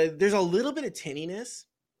 There's a little bit of tinniness.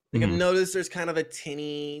 Like I've noticed there's kind of a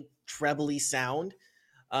tinny, trebly sound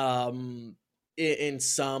in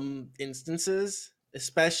some instances,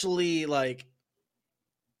 especially like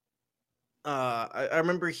I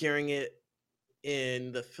remember hearing it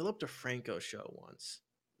in the Philip DeFranco show once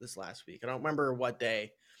this last week. I don't remember what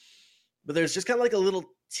day, but there's just kind of like a little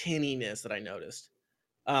tinniness that I noticed.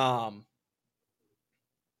 And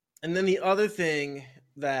then the other thing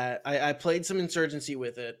that I played some Insurgency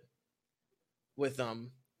with them.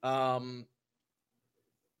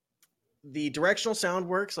 The directional sound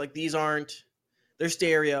works. Like they're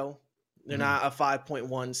stereo. They're not a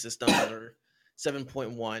 5.1 system or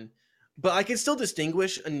 7.1, but I can still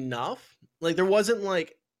distinguish enough. Like there wasn't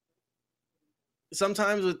like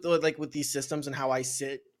sometimes with these systems and how I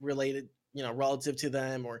sit related, relative to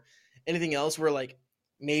them or anything else where like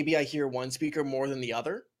maybe I hear one speaker more than the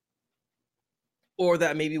other, or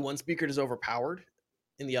that maybe one speaker is overpowered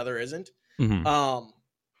and the other isn't.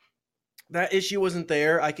 That issue wasn't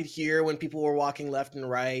there. I could hear when people were walking left and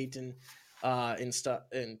right and stuff.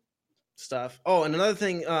 Oh, and another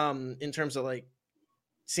thing, in terms of like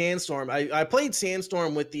Sandstorm, I played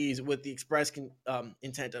Sandstorm with the express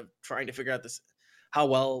intent of trying to figure out how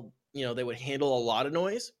well they would handle a lot of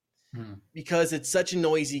noise, because it's such a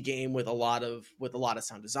noisy game with a lot of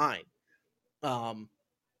sound design. And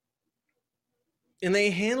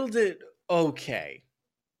they handled it okay.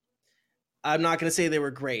 I'm not going to say they were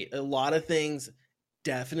great. A lot of things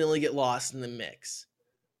definitely get lost in the mix.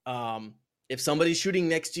 If somebody's shooting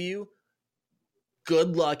next to you,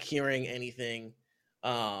 good luck hearing anything.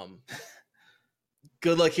 Good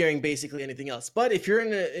luck hearing basically anything else. But if you're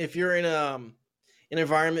in an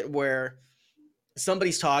environment where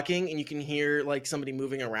somebody's talking and you can hear like somebody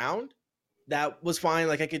moving around, that was fine.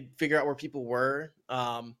 Like I could figure out where people were,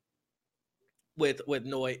 with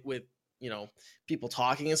noise, with people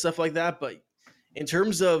talking and stuff like that. But in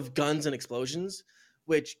terms of guns and explosions,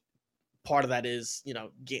 which part of that is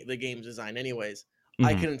the game design anyways,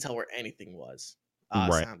 I couldn't tell where anything was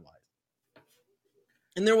sound wise.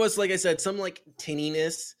 And there was, like I said, some like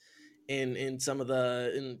tinniness in some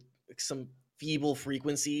some feeble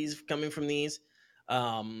frequencies coming from these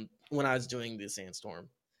when I was doing the Sandstorm.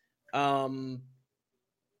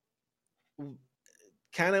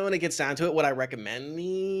 Kind of when it gets down to it, would I recommend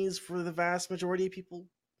these for the vast majority of people?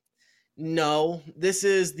 No. This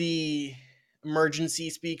is the emergency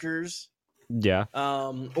speakers. Yeah.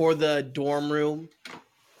 Or the dorm room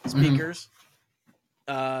speakers.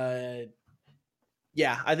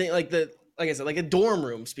 Yeah, I think like I said, like a dorm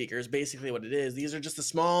room speaker is basically what it is. These are just the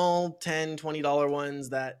small $10, $20 ones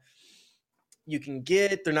that you can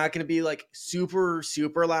get. They're not going to be like super,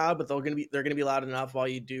 super loud, but they're going to be loud enough while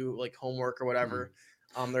you do like homework or whatever.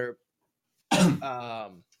 They're and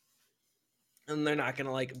they're not going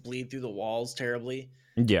to like bleed through the walls terribly.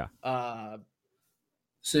 Yeah.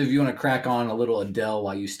 So if you want to crack on a little Adele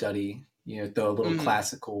while you study, throw a little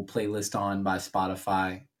classical playlist on by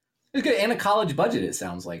Spotify. It's good, and a college budget, it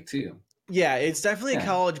sounds like, too. Yeah, it's definitely a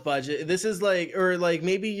college budget. This is like, or like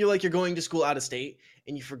maybe you're going to school out of state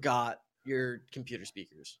and you forgot your computer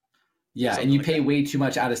speakers. Yeah, and you pay way too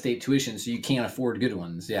much out of state tuition, so you can't afford good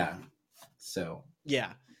ones. Yeah. So.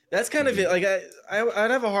 Yeah, that's kind of it. Like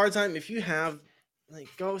I'd have a hard time if you have like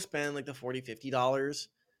go spend like the $40, $50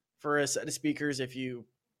 for a set of speakers if you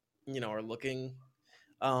are looking.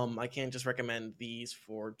 I can't just recommend these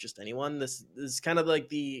for just anyone. This is kind of like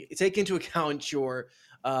take into account your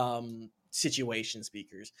situation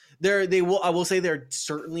speakers. I will say they're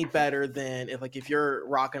certainly better than if you're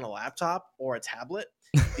rocking a laptop or a tablet.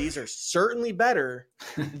 These are certainly better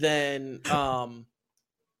than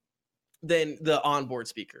the onboard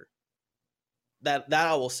speaker. That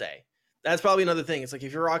I will say. That's probably another thing. It's like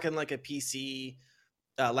if you're rocking like a PC,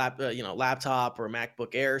 laptop or a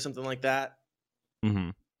MacBook Air or something like that.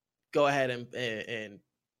 Go ahead and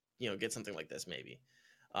get something like this maybe.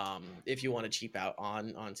 If you want to cheap out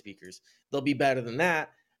on speakers, they'll be better than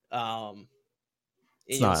that.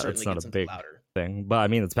 It's not a big thing, but I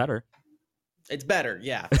mean it's better. It's better,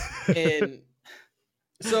 yeah. And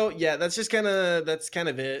so yeah, that's kind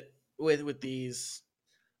of it with these.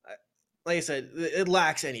 Like I said, it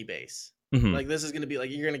lacks any bass. Like this is gonna be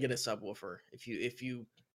like you're gonna get a subwoofer if you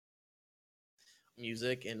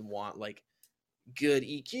music and want like good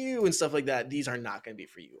EQ and stuff like that. These are not going to be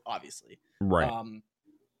for you, obviously. Right.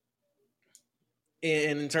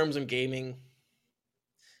 And in terms of gaming,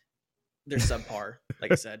 they're subpar,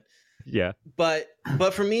 like I said. Yeah. But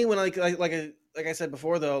for me, when like I said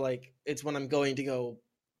before, though, like it's when I'm going to go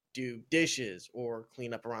do dishes or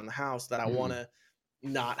clean up around the house that I want to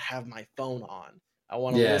not have my phone on. I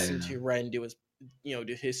want to listen to Ren do his,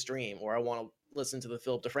 do his stream, or I want to listen to the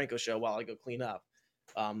Philip DeFranco show while I go clean up.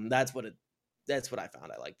 That's what I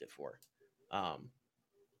found I liked it for.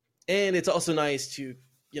 And it's also nice to,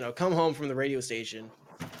 come home from the radio station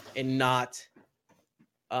and not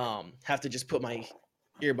have to just put my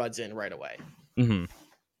earbuds in right away. Mm-hmm.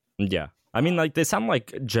 Yeah. I mean, like, they sound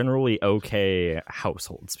like generally okay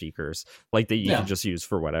household speakers, like that you can just use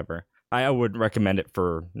for whatever. I wouldn't recommend it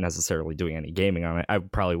for necessarily doing any gaming on it. I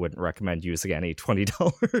probably wouldn't recommend using any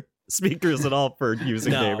 $20 speakers at all for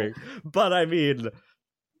using gaming. But I mean,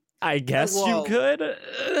 I guess you could.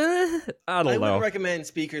 I don't know. I wouldn't recommend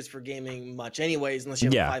speakers for gaming much anyways, unless you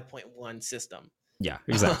have a 5.1 system. Yeah,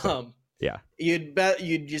 exactly. Yeah.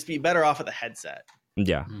 You'd just be better off with a headset.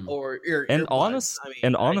 Yeah. Or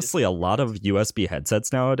honestly, a lot of USB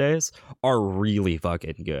headsets nowadays are really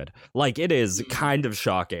fucking good. Like, it is kind of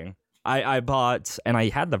shocking. I bought, and I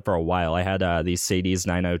had them for a while. I had these Sadie's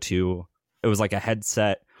 902. It was like a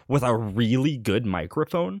headset with a really good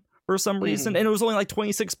microphone for some reason, and it was only like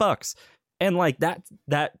 $26. And like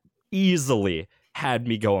that easily had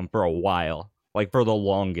me going for a while. Like, for the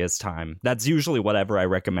longest time. That's usually whatever I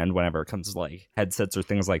recommend whenever it comes to like headsets or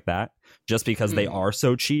things like that, just because they are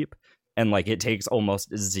so cheap and like it takes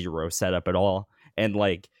almost zero setup at all, and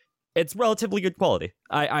like it's relatively good quality.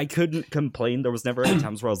 I couldn't complain. There was never any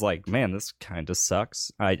times where I was like, man, this kind of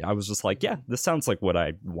sucks. I was just like, yeah, this sounds like what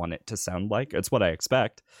I want it to sound like. It's what I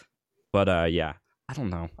expect. But yeah, I don't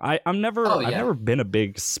know. I've never been a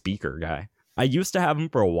big speaker guy. I used to have them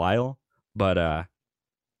for a while, but I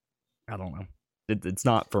don't know. It's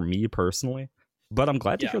not for me personally, but I'm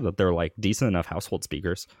glad to hear that they're like decent enough household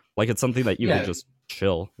speakers. Like, it's something that you can just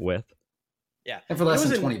chill with. Yeah, and for less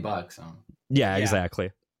than $20. Yeah,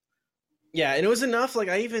 exactly. Yeah, and it was enough. Like,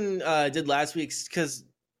 I even did last week's, because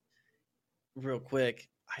real quick,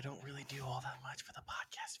 I don't really do all that much for the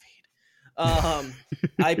podcast feed.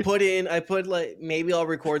 I put like, maybe I'll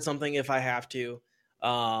record something if I have to.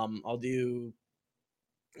 I'll do.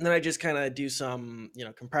 And then I just kind of do some,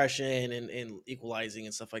 compression and equalizing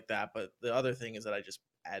and stuff like that. But the other thing is that I just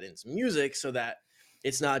add in some music so that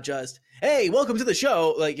it's not just, hey, welcome to the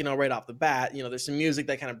show, like, right off the bat. There's some music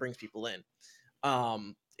that kind of brings people in.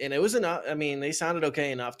 And it was enough. I mean, they sounded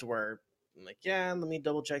okay enough to where I'm like, yeah, let me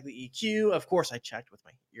double check the EQ. Of course, I checked with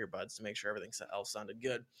my earbuds to make sure everything else sounded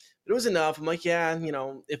good. But it was enough. I'm like, yeah,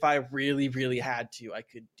 if I really, really had to, I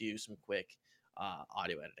could do some quick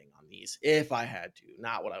audio editing on these if I had to.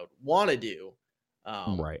 Not what I would want to do,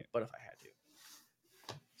 right? But if I had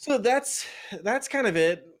to. So that's kind of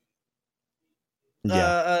it.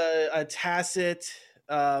 Yeah. A tacit,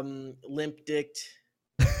 limp-dicked.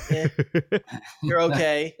 You're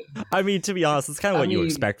okay. I mean, to be honest, it's kind of what you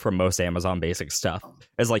expect from most Amazon Basic stuff.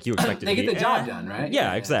 It's like you expect it they to get the job done, right?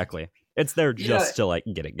 Yeah, exactly. It's there just to like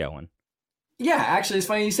get it going. Yeah, actually, it's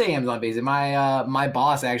funny you say Amazon Basic. My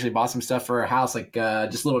boss actually bought some stuff for her house, like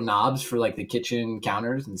just little knobs for like the kitchen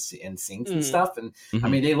counters and sinks and stuff. And I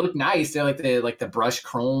mean, they look nice. They're like the brushed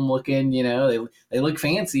chrome looking. They look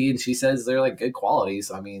fancy, and she says they're like good quality.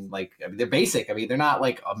 So I mean, they're basic. I mean, they're not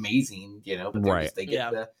like amazing, but they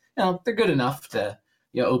get they're good enough to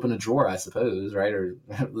open a drawer, I suppose, right, or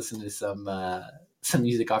listen to some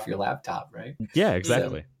music off your laptop, right? Yeah,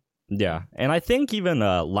 exactly. So, yeah, and I think even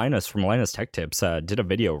Linus from Linus Tech Tips did a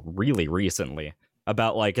video really recently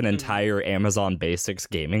about like an entire Amazon Basics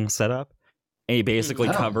gaming setup. And he basically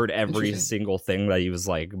covered every single thing that he was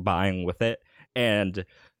like buying with it. And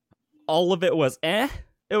all of it was It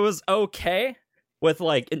was okay with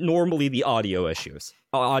like normally the audio issues.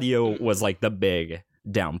 Audio was like the big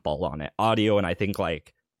downfall on it. Audio and I think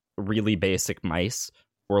like really basic mice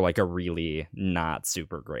were like a really not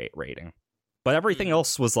super great rating. But everything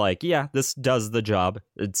else was like, yeah, this does the job.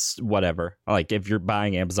 It's whatever. Like, if you're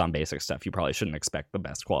buying Amazon Basic stuff, you probably shouldn't expect the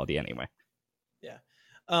best quality anyway. Yeah.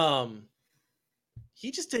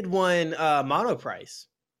 He just did one Monoprice.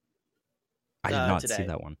 I did not see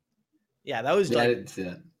that one. Yeah, that was I didn't see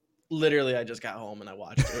that. Literally, I just got home and I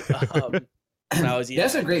watched it. They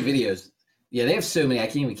have some great videos. Yeah, they have so many. I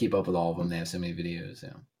can't even keep up with all of them. They have so many videos.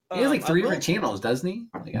 Yeah. He has like 3 different channels, doesn't he?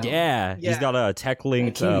 Like, yeah, he's got a Tech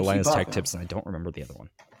Linked, Linus Tech Tips, and I don't remember the other one.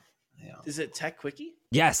 Yeah. Is it Tech Quickie?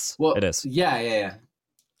 Yes, it is. Yeah.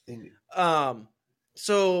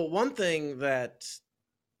 So one thing that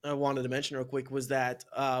I wanted to mention real quick was that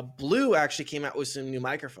Blue actually came out with some new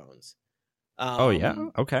microphones. Oh yeah,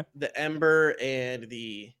 okay. The Ember and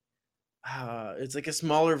the it's like a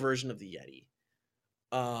smaller version of the Yeti.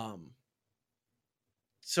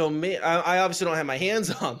 I obviously don't have my hands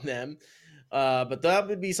on them, but that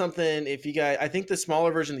would be something. If you guys, I think the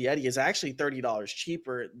smaller version of the Yeti is actually $30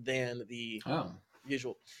 cheaper than the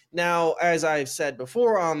usual. Now, as I've said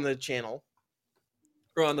before on the channel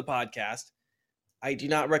or on the podcast, I do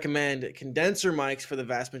not recommend condenser mics for the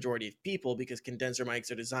vast majority of people because condenser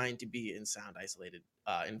mics are designed to be in sound isolated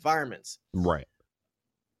environments. Right.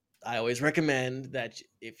 I always recommend that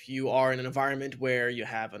if you are in an environment where you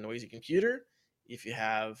have a noisy computer, if you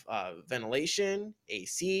have ventilation,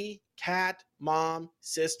 AC, cat, mom,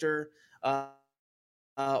 sister, or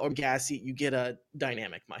gas seat, you get a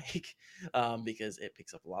dynamic mic because it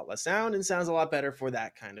picks up a lot less sound and sounds a lot better for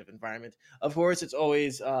that kind of environment. Of course, it's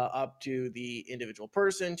always up to the individual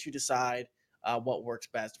person to decide what works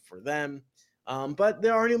best for them. But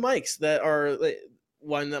there are new mics that are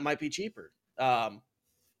one that might be cheaper.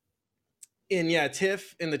 And yeah,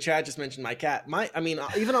 Tiff in the chat just mentioned my cat.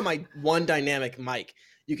 Even on my one dynamic mic,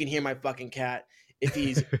 you can hear my fucking cat if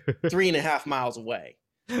he's 3.5 miles away.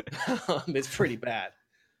 It's pretty bad.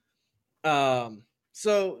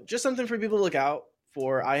 So just something for people to look out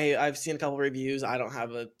for. I've seen a couple reviews. I don't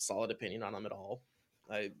have a solid opinion on them at all.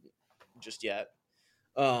 Just yet.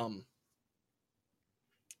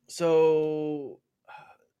 So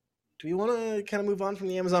do we want to kind of move on from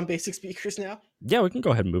the Amazon Basic speakers now? Yeah, we can go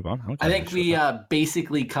ahead and move on. I think we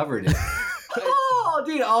basically covered it. Oh,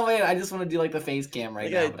 dude. Oh, man. I just want to do like the face cam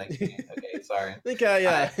right now, but I can't. Okay, sorry.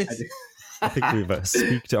 I think we've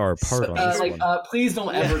speaked our part on this one. Please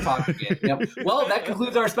don't ever talk again. Yep. Well, that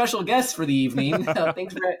concludes our special guest for the evening.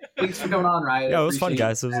 Thanks for coming on, Ryan. Yeah, it was fun,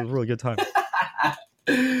 guys. It was a really good time.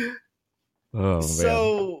 Oh, man.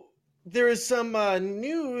 So there is some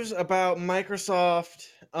news about Microsoft,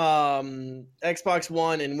 Xbox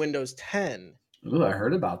One, and Windows 10. Ooh, I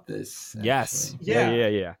heard about this. Actually. Yes.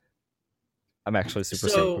 Yeah. I'm actually super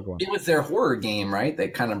stoked. It was their horror game, right?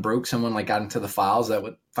 That kind of broke someone, like got into the files.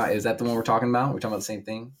 Is that the one we're talking about? We're talking about the same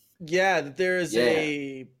thing? Yeah, there is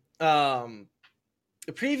a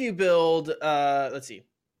preview build. Let's see.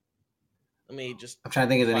 I'm trying to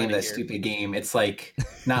think of the name of that stupid game. It's like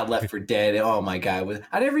not Left 4 Dead. Oh my god,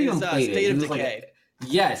 I never even played it. State of Decay.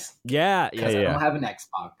 Yes. Yeah. I don't have an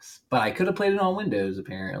Xbox, but I could have played it on Windows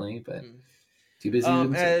apparently, but too busy.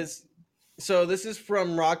 So this is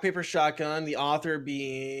from Rock Paper Shotgun, the author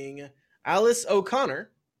being Alice O'Connor.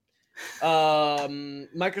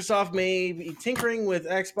 Microsoft may be tinkering with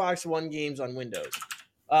Xbox One games on Windows.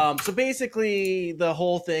 So basically, the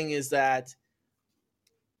whole thing is that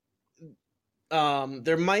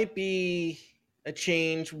there might be a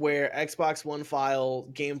change where Xbox One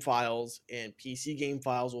game files and PC game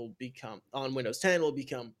files will become on Windows 10 will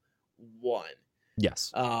become one.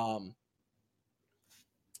 Yes.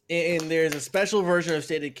 And there's a special version of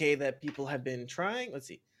State of Decay that people have been trying. Let's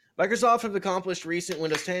see. Microsoft have accomplished recent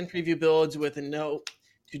Windows 10 preview builds with a note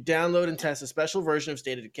to download and test a special version of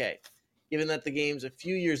State of Decay. Given that the game's a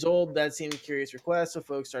few years old, that seemed a curious request, so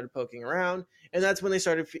folks started poking around. And that's when they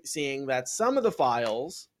started seeing that some of the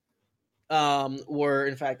files were,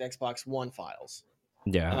 in fact, Xbox One files.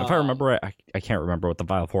 Yeah, if I remember it, I can't remember what the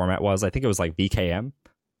file format was. I think it was like VKM,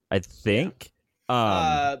 I think.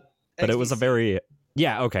 But it was a very...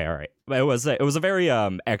 Yeah, okay, all right. It was a very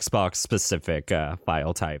Xbox specific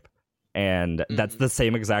file type, and that's the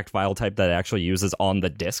same exact file type that it actually uses on the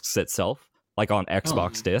discs itself, like on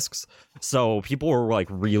Xbox discs. So people were like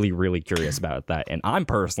really, really curious about that, and I'm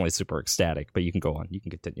personally super ecstatic. But you can go on, you can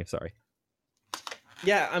continue. Sorry.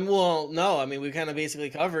 Yeah, we kind of basically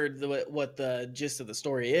covered what the gist of the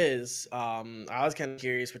story is. I was kind of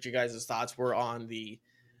curious what you guys' thoughts were on the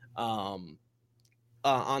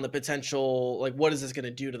potential, like, what is this going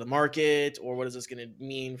to do to the market, or what is this going to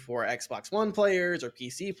mean for Xbox One players or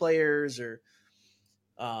PC players or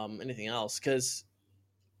anything else? Because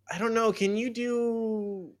I don't know,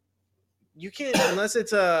 you can't, unless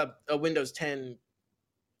it's a Windows 10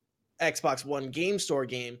 Xbox One game store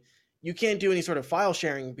game, you can't do any sort of file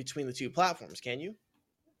sharing between the two platforms, can you?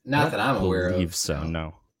 Not that I'm aware of. I believe so,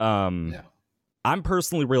 no. I'm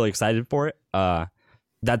personally really excited for it.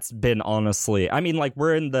 That's been honestly, I mean, like,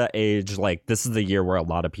 we're in the age, like, this is the year where a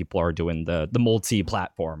lot of people are doing the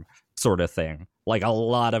multi-platform sort of thing. Like, a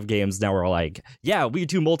lot of games now are like, yeah, we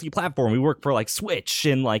do multi-platform. We work for, like, Switch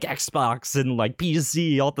and, like, Xbox and, like,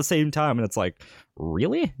 PC all at the same time. And it's like,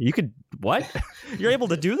 really? You could, what? You're able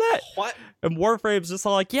to do that? What? And Warframe's just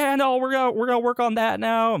all like, yeah, no, we're gonna work on that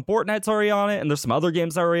now. And Fortnite's already on it. And there's some other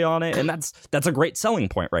games already on it. And that's a great selling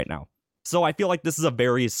point right now. So I feel like this is a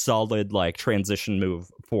very solid, like, transition move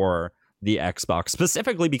for the Xbox,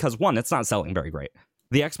 specifically because, one, it's not selling very great.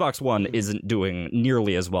 The Xbox One isn't doing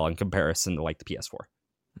nearly as well in comparison to, like, the PS4.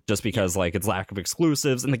 just because like its lack of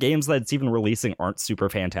exclusives, and the games that it's even releasing aren't super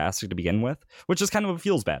fantastic to begin with, which just kind of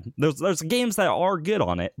feels bad. There's games that are good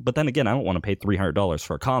on it, but then again, I don't want to pay $300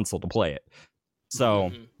 for a console to play it.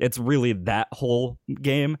 So it's really that whole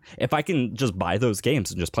game. If I can just buy those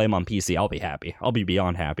games and just play them on PC, I'll be happy. I'll be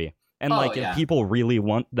beyond happy. And if people really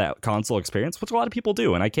want that console experience, which a lot of people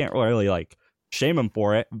do, and I can't really like shame them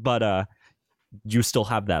for it, but you still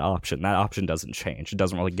have that option. That option doesn't change. It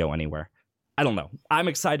doesn't really go anywhere. I don't know. I'm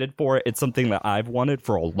excited for it. It's something that I've wanted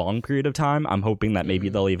for a long period of time. I'm hoping that maybe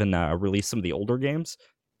they'll even release some of the older games.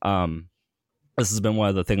 This has been one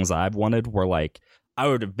of the things I've wanted, where like I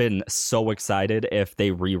would have been so excited if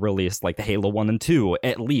they re-released like the Halo 1 and 2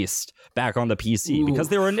 at least back on the PC, because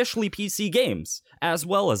they were initially PC games as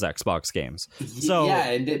well as Xbox games. So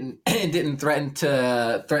and didn't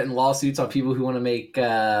threaten lawsuits on people who want to make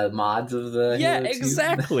mods of the Halo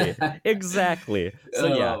 2. exactly.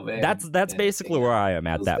 So that's basically where I am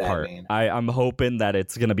at that part. I'm hoping that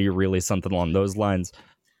it's gonna be really something along those lines.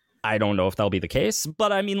 I don't know if that'll be the case,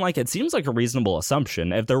 but I mean, like, it seems like a reasonable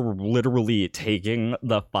assumption if they're literally taking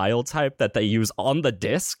the file type that they use on the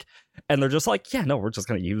disc and they're just like, yeah, no, we're just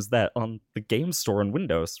going to use that on the game store in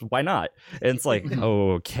Windows. Why not? And it's like,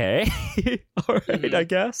 okay, all right, I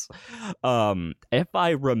guess. If I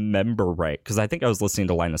remember right, because I think I was listening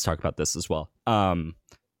to Linus talk about this as well.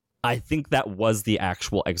 I think that was the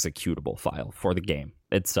actual executable file for the game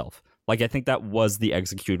itself. Like, I think that was the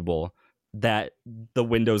executable that the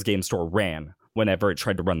Windows Game Store ran whenever it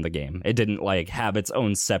tried to run the game. It didn't like have its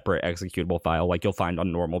own separate executable file like you'll find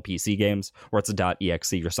on normal PC games where it's a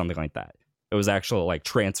 .exe or something like that. It was actually like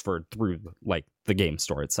transferred through like the game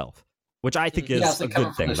store itself, which I think is a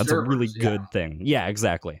good thing. That's a really good thing. Yeah,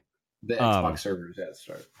 exactly. The Xbox servers at the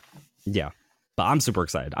start. Yeah, but I'm super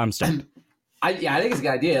excited. I'm stoked. I think it's a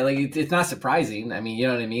good idea. Like, it's not surprising. I mean, you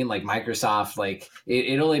know what I mean? Like, Microsoft, like,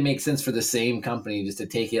 it only makes sense for the same company just to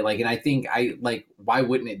take it. Like, and I think why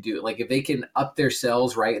wouldn't it do it? Like, if they can up their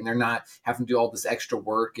sales, right, and they're not having to do all this extra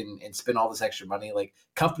work and spend all this extra money, like,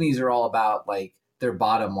 companies are all about, like, their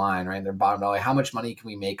bottom line, right? Their bottom line, like, how much money can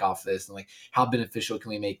we make off this? And, like, how beneficial can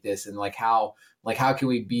we make this? And, like, how can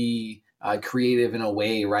we be creative in a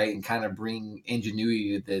way, right, and kind of bring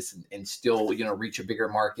ingenuity to this and still, you know, reach a bigger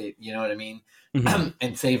market, you know what I mean,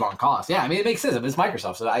 and save on costs. Yeah, I mean, it makes sense. It's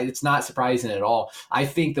Microsoft, so it's not surprising at all. I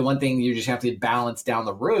think the one thing you just have to balance down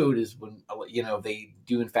the road is when, you know, they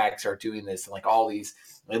do in fact start doing this, and like all these,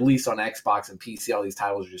 at least on Xbox and PC, all these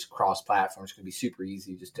titles are just cross-platform. It's going to be super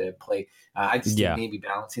easy just to play. I just think maybe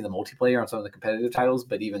balancing the multiplayer on some of the competitive titles,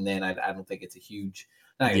 but even then, I don't think it's a huge.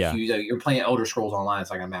 You're playing Elder Scrolls Online,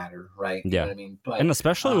 it's like a matter, right? You know what I mean? But, and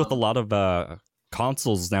especially with a lot of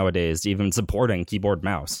consoles nowadays, even supporting keyboard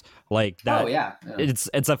mouse, like that.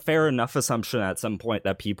 It's a fair enough assumption at some point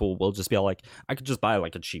that people will just be like, I could just buy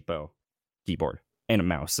like a cheapo keyboard and a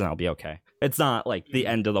mouse and I'll be okay. It's not like the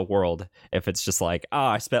end of the world if it's just like,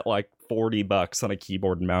 I spent like $40 on a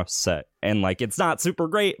keyboard and mouse set, and like it's not super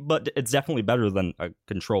great, but it's definitely better than a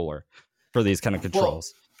controller for these kind of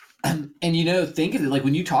controls. And, you know, think of it, like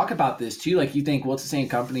when you talk about this too, like you think, well, it's the same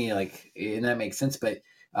company, like, and that makes sense. But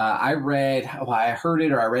I heard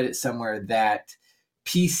it or I read it somewhere that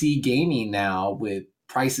PC gaming now, with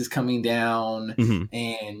prices coming down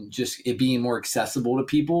and just it being more accessible to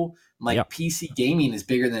people, like PC gaming is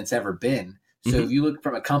bigger than it's ever been. So if you look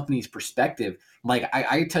from a company's perspective, like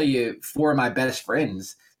I tell you, 4 of my best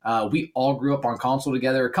friends, we all grew up on console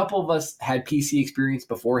together. A couple of us had PC experience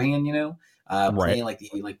beforehand, you know. Playing like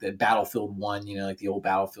the Battlefield 1, you know, like the old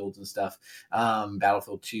Battlefields and stuff,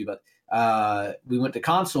 Battlefield 2. But we went to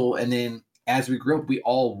console, and then as we grew up, we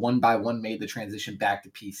all one by one made the transition back to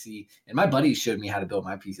PC. And my buddies showed me how to build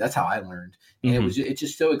my PC. That's how I learned. And it's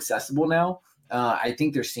just so accessible now. I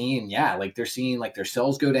think they're seeing like their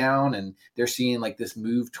sales go down, and they're seeing like this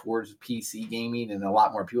move towards PC gaming, and a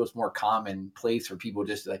lot more people. It's more commonplace for people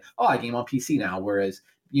just to like, oh, I game on PC now. Whereas,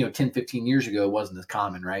 you know, 10, 15 years ago, it wasn't as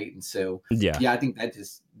common, right? And so, I think that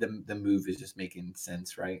just the move is just making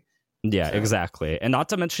sense, right? Yeah, so. Exactly. And not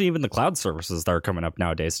to mention even the cloud services that are coming up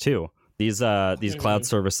nowadays too. These cloud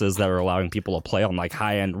services that are allowing people to play on like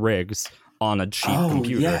high-end rigs on a cheap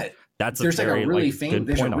computer. Yeah. There's a really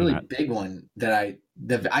big one that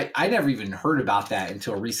I never even heard about that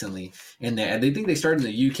until recently. And they think they started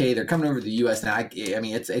in the UK. They're coming over to the US now. I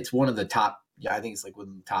mean, it's one of the top. Yeah, I think it's like one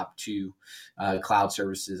of the top 2 cloud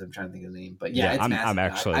services. I'm trying to think of the name, but it's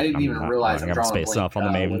massive. I didn't even realize I'm drawing space off on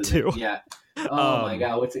the name too. Yeah. Oh my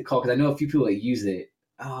god, what's it called? Because I know a few people that use it.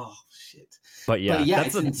 Oh shit. But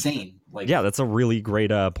it's insane. Like, that's a really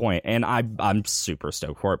great point, and I'm super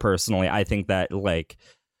stoked for it personally. I think that like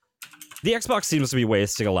the Xbox seems to be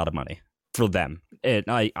wasting a lot of money for them.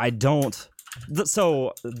 I don't.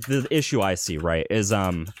 So the issue I see, right, is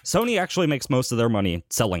Sony actually makes most of their money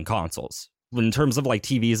selling consoles. In terms of like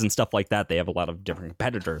TVs and stuff like that, they have a lot of different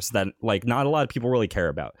competitors that like not a lot of people really care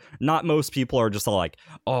about. Not most people are just all like,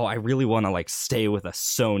 oh, I really want to like stay with a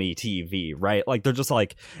Sony TV, right? Like they're just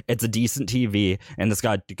like, it's a decent TV and it's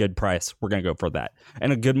got a good price. We're going to go for that.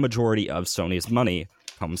 And a good majority of Sony's money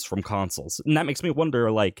comes from consoles. And that makes me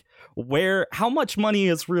wonder, like, how much money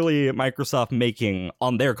is really Microsoft making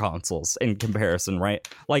on their consoles in comparison, right?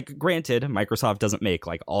 Like, granted, Microsoft doesn't make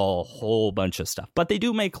like a whole bunch of stuff, but they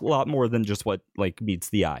do make a lot more than just what like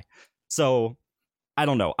meets the eye. So I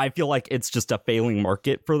don't know. I feel like it's just a failing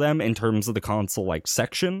market for them in terms of the console like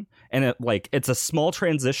section, and it's a small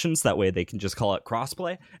transition, so that way they can just call it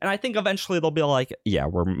crossplay. And I think eventually they'll be like, yeah,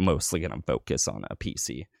 we're mostly gonna focus on a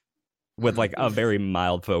PC with like a very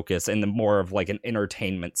mild focus and more of like an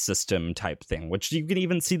entertainment system type thing, which you can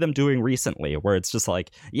even see them doing recently, where it's just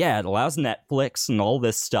like, yeah, it allows Netflix and all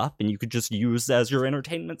this stuff, and you could just use as your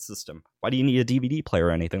entertainment system. Why do you need a DVD player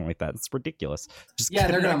or anything like that? It's ridiculous. Just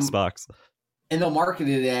get an Xbox. And they'll market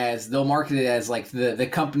it as like the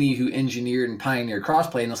company who engineered and pioneered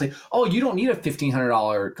crossplay, and they'll say, "Oh, you don't need a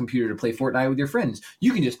 $1,500 computer to play Fortnite with your friends.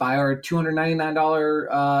 You can just buy our $299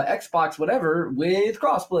 Xbox, whatever, with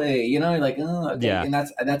crossplay." You know, like, oh, okay. Yeah, and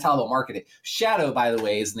that's how they'll market it. Shadow, by the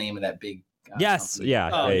way, is the name of that big. Yes,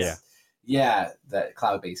 company. Yeah. Yeah, that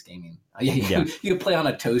cloud-based gaming. You can play on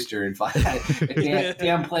a toaster and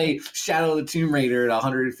damn play Shadow of the Tomb Raider at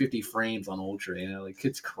 150 frames on Ultra. You know, like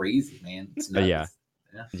it's crazy, man. It's nuts.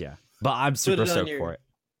 Yeah. But I'm super stoked for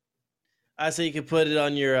it. So you could put it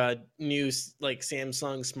on your new like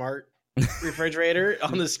Samsung Smart refrigerator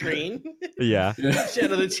on the screen. Yeah.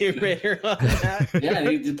 Shadow of the Tomb Raider on that. Yeah,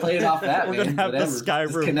 you play it off that. We're gonna have the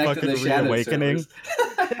Skyrim fucking reawakening.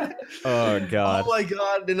 Oh god. Oh my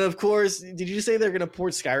god. And of course, did you say they're gonna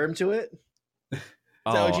port Skyrim to it? Is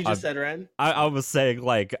that what you just said, Ren? I was saying,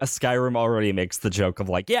 like, a Skyrim already makes the joke of,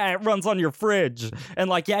 like, yeah, it runs on your fridge. And,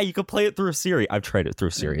 like, yeah, you could play it through Siri. I've tried it through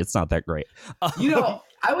Siri. It's not that great. You know,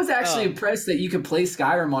 I was actually impressed that you could play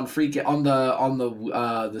Skyrim on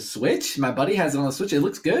the Switch. My buddy has it on the Switch. It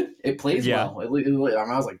looks good. It plays well. I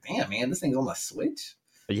was like, damn, man, this thing's on the Switch.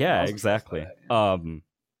 Yeah, exactly.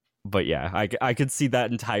 But yeah, I could see that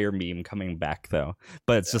entire meme coming back, though.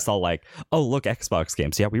 But it's just all like, oh, look, Xbox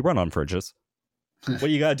games. Yeah, we run on fridges. What do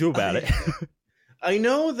you gotta do about it? I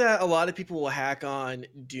know that a lot of people will hack on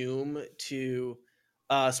Doom to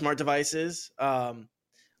smart devices.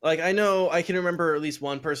 Like I can remember at least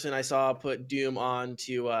one person I saw put Doom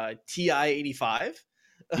onto TI-85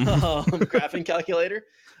 graphing calculator.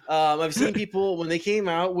 I've seen people when they came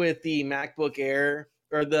out with the MacBook Air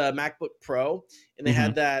or the MacBook Pro, and they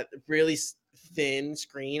had that really thin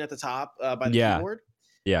screen at the top by the keyboard.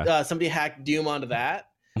 Yeah. Somebody hacked Doom onto that.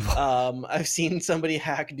 I've seen somebody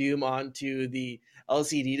hack Doom onto the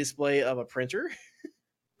LCD display of a printer.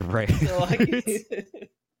 Right. So,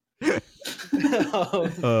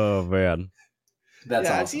 oh man, that's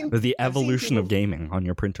awesome. The evolution of gaming on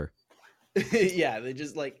your printer. Yeah, they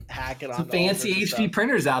just like hack it on fancy HP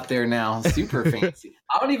printers out there now. Super fancy.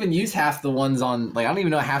 I don't even use half the ones on, like, I don't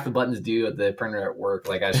even know what half the buttons do at the printer at work.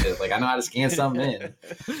 Like I should, like, I know how to scan something in.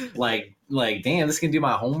 Like, damn, this can do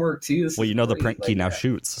my homework too. Well, you know, the print key now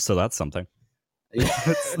shoots, so that's something.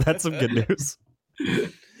 Yeah. that's some good news.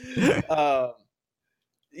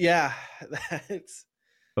 Yeah,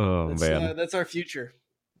 man, that's our future.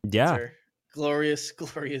 Yeah. Our glorious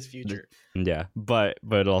future. Yeah, but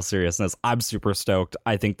in all seriousness, I'm super stoked.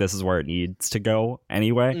 I think this is where it needs to go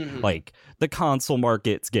anyway. Like, the console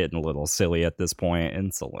market's getting a little silly at this point, and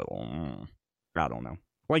it's a little, I don't know.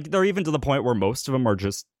 Like, they're even to the point where most of them are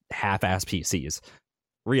just half-ass PCs.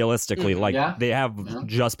 Realistically, they have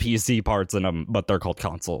just PC parts in them, but they're called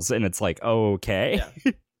consoles, and it's like, okay.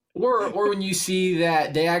 Yeah. Or when you see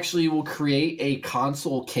that they actually will create a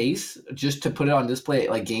console case just to put it on display at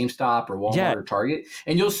like GameStop or Walmart or Target,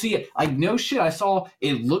 and you'll see it. Like, no shit, I saw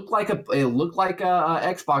it looked like a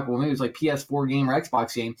Xbox. Well, maybe it was like PS4 game or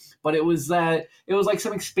Xbox game, but it was like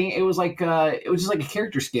some it was just like a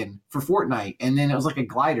character skin for Fortnite, and then it was like a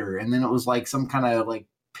glider, and then it was like some kind of like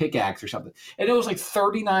pickaxe or something, and it was like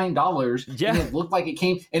 $39. Yeah, and it looked like it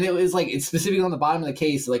came, and it was like, it's specifically on the bottom of the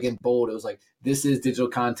case, like in bold, it was like, this is digital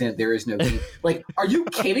content, there is no game. Like, are you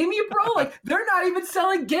kidding me, bro? Like, they're not even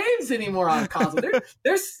selling games anymore on console.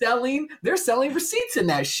 They're selling receipts in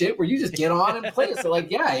that shit where you just get on and play it. So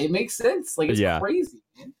like, yeah, it makes sense. Like, it's crazy,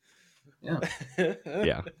 man.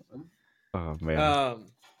 Yeah. Oh man.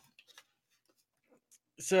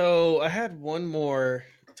 So I had one more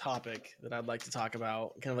topic that I'd like to talk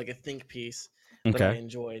about, kind of like a think piece. that I Okay.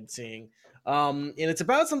 enjoyed seeing. And it's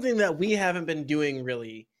about something that we haven't been doing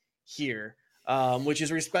really here, which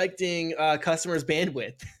is respecting customers'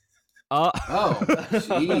 bandwidth. Oh,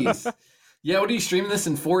 jeez. Yeah, what are you streaming this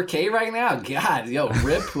in 4K right now? God, yo,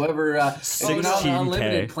 rip whoever you're not on an 16K.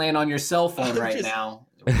 unlimited plan on your cell phone right now.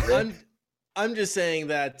 Rip. I'm just saying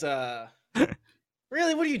that.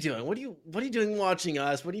 Really, what are you doing? What are you doing watching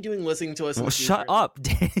us? What are you doing listening to us? In Well, the shut future? up,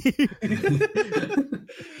 Dave.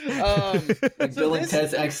 Like So Bill and this-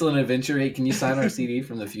 Ted's Excellent Adventure. Hey, can you sign our CD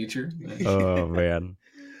from the future? Oh man.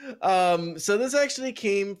 So this actually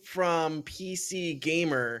came from PC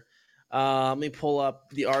Gamer. Let me pull up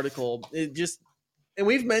the article. And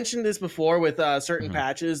we've mentioned this before with certain Mhm.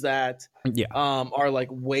 patches that Yeah. are like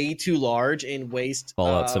way too large and waste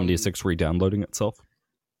Fallout 76 re-downloading itself.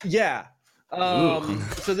 Yeah. Ooh.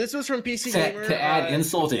 So this was from PC Gamer. To add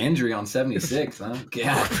insult to injury on 76, huh?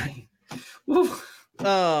 God. Woo.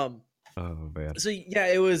 Um. Oh man. So yeah,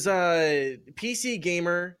 it was PC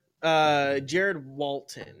Gamer, Jared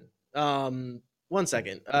Walton. One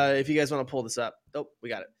second. If you guys want to pull this up. Oh, we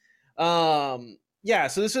got it. Yeah,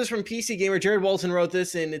 so this was from PC Gamer. Jared Walton wrote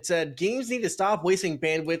this, and it said games need to stop wasting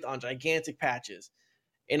bandwidth on gigantic patches.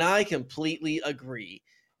 And I completely agree.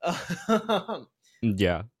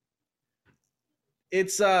 Yeah.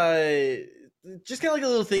 It's just kind of like a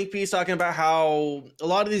little think piece talking about how a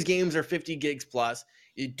lot of these games are 50 gigs plus.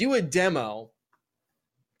 You do a demo,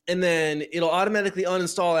 and then it'll automatically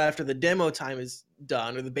uninstall after the demo time is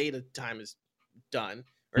done or the beta time is done,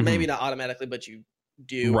 or maybe not automatically, but you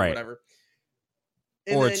do Right. or whatever.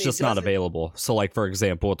 And Or then it's it just not doesn't- available. So like for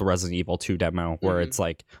example with the Resident Evil 2 demo where Mhm. it's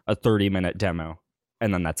like a 30-minute demo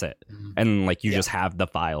and then that's it. And like you Yeah. just have the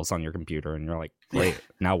files on your computer and you're like, great,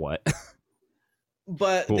 now what?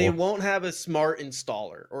 But they Cool. won't have a smart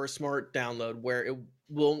installer or a smart download where it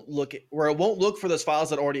won't look for those files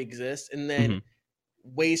that already exist and then Mhm.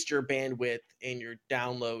 waste your bandwidth and your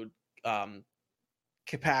download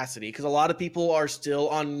capacity, because a lot of people are still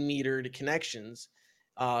on metered connections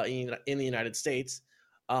in the United States,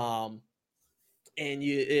 and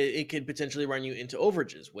it could potentially run you into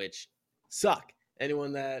overages, which suck.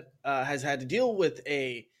 Anyone that has had to deal with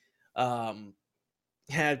their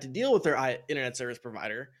internet service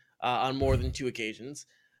provider on more than 2 occasions.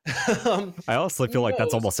 I honestly feel like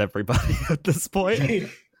that's knows? almost everybody at this point.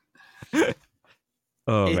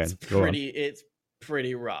 Oh man. it's Go on. it's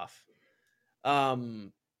pretty rough.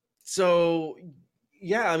 So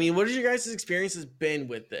yeah, I mean, what has your guys' experiences been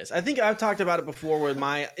with this? I think I've talked about it before with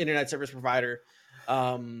my internet service provider,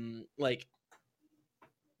 like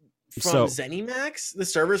from So- ZeniMax, the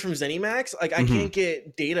servers from ZeniMax, like I Mhm. can't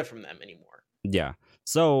get data from them anymore. Yeah.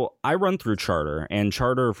 So I run through Charter, and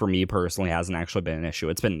Charter for me personally hasn't actually been an issue.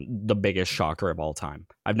 It's been the biggest shocker of all time.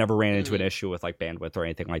 I've never ran into an issue with like bandwidth or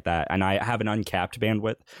anything like that, and I have an uncapped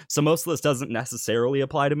bandwidth. So most of this doesn't necessarily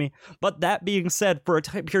apply to me. But that being said, for a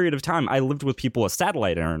period of time, I lived with people with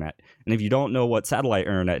satellite internet. And if you don't know what satellite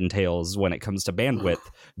internet entails when it comes to bandwidth,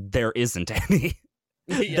 there isn't any.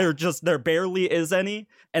 Yeah. There barely is any,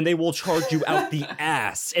 and they will charge you out the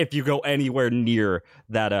ass if you go anywhere near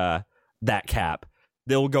that cap.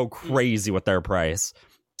 They'll go crazy with their price.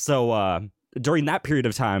 So during that period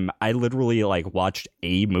of time, I literally like watched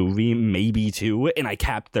a movie, maybe 2, and I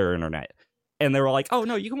capped their internet. And they were like, "Oh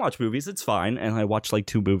no, you can watch movies, it's fine." And I watched like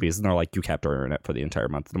 2 movies, and they're like, "You capped our internet for the entire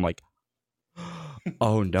month." And I'm like,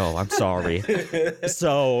 "Oh no, I'm sorry."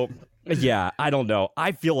 So yeah, I don't know.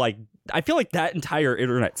 I feel like that entire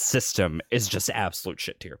internet system is just absolute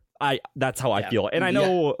shit tier. That's how I Yeah. feel. And I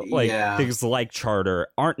know like Yeah. things like Charter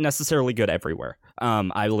aren't necessarily good everywhere.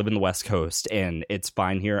 I live in the West Coast and it's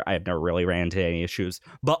fine here. I have never really ran into any issues,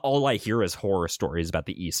 but all I hear is horror stories about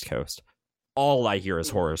the East Coast. All I hear is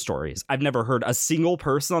horror stories. I've never heard a single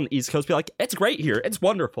person on the East Coast be like, "It's great here. It's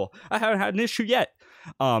wonderful. I haven't had an issue yet."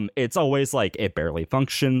 It's always like it barely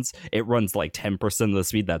functions. It runs like 10% of the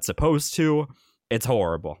speed that's supposed to. It's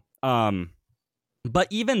horrible. But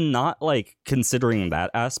even not like considering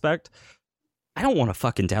that aspect, I don't want to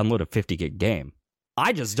fucking download a 50 gig game.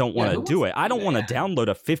 I just don't want Yeah, to who do wants it. I don't want to that? download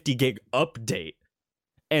a 50 gig update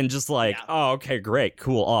and just like, Yeah. oh, okay, great,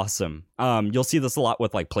 cool, awesome. You'll see this a lot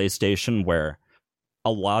with like PlayStation, where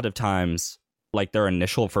a lot of times like their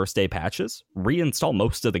initial first day patches reinstall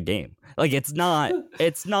most of the game. Like it's not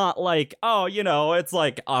like, oh, it's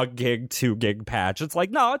like a gig, 2 gig patch. It's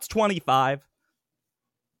like, no, it's 25.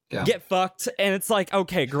 Yeah. Get fucked. And it's like,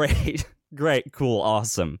 okay, great. Great, cool,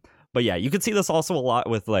 awesome. But yeah, you can see this also a lot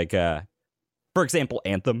with like for example,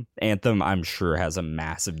 Anthem. Anthem, I'm sure, has a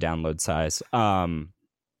massive download size.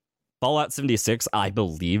 Fallout 76, I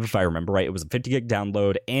believe, if I remember right, it was a 50 gig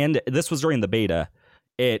download, and this was during the beta.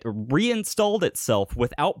 it reinstalled itself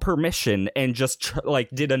without permission and just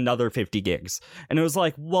did another 50 gigs. And it was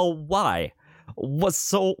like, well, why?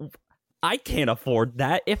 I can't afford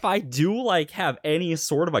that. If I do have any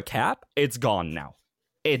sort of a cap, it's gone now.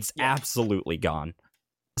 It's absolutely gone.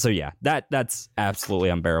 So yeah, that's absolutely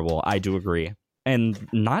unbearable. I do agree. And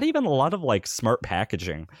not even a lot of smart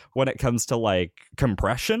packaging when it comes to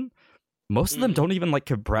compression. Most of them don't even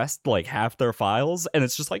compress half their files, and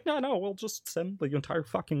it's just no, we'll just send the entire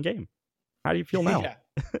fucking game. How do you feel now?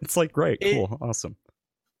 It's great, cool, awesome.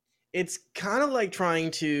 It's kind of like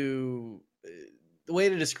trying to, the way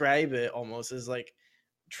to describe it almost is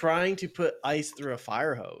trying to put ice through a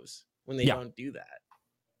fire hose when they don't do that.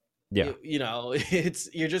 Yeah,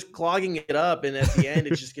 you're just clogging it up, and at the end,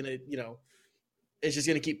 it's just gonna, it's just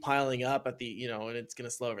gonna keep piling up at the, and it's gonna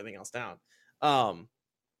slow everything else down.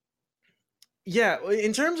 Yeah,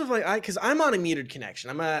 in terms of because I'm on a metered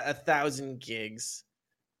connection, I'm at 1,000 gigs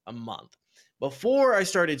a month. Before I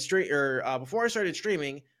started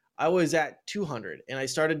streaming, I was at 200, and I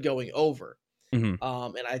started going over. And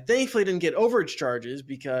I thankfully didn't get overage charges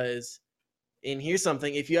because, and here's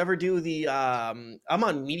something: if you ever do the, I'm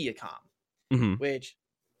on Mediacom, which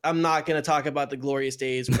I'm not going to talk about the glorious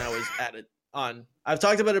days when I was at it on. I've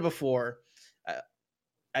talked about it before.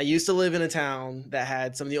 I used to live in a town that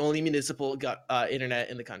had some of the only municipal internet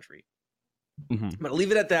in the country. I'm going to leave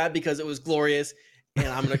it at that because it was glorious, and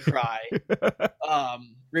I'm going to cry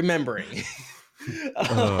remembering.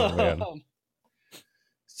 Oh, man.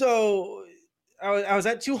 So I was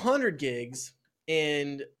at 200 gigs,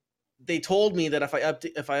 and they told me that if I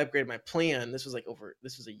upgraded my plan, this was over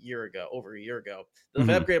a year ago, that if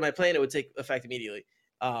I upgraded my plan, it would take effect immediately.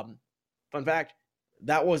 Fun fact,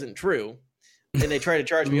 that wasn't true. And they tried to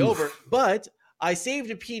charge me over, but I saved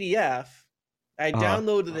a PDF. I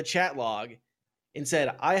downloaded the chat log and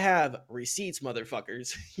said, I have receipts,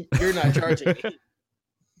 motherfuckers. You're not charging me.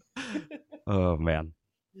 Oh, man.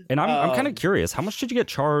 And I'm kind of curious. How much did you get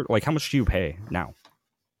charged? How much do you pay now?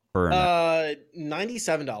 For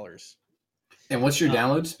 $97. And what's your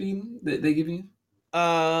download speed that they give you?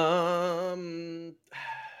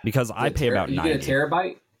 Because I pay about 90. You get a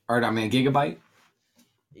terabyte? Or, a gigabyte?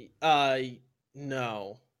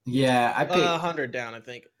 No. Yeah, I pay 100 down, I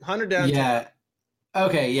think. 100 down. Yeah.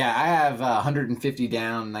 Okay, yeah, I have 150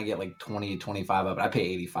 down, and I get 20, 25 up. I pay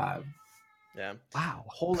 85. Yeah. Wow.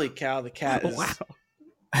 Holy cow, the cat is. Wow.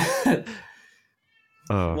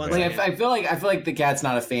 Oh, I feel like the cat's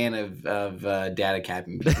not a fan of data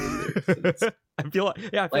capping people either. So I feel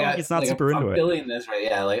like he's not super into I'm it. feeling this right.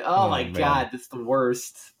 Yeah, oh my god, that's the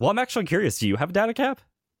worst. Well, I'm actually curious. Do you have data cap?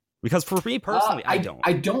 Because for me personally, I don't.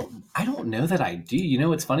 I don't know that I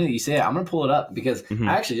do. It's funny that you say it. I'm gonna pull it up because I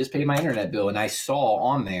actually just paid my internet bill and I saw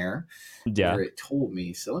on there where it told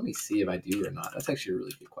me. So let me see if I do or not. That's actually a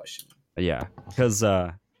really good question. Yeah, because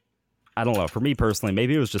I don't know. For me personally,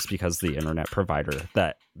 maybe it was just because the internet provider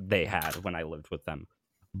that they had when I lived with them.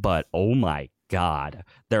 But oh my god,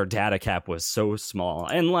 their data cap was so small,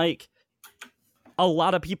 and a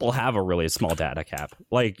lot of people have a really small data cap.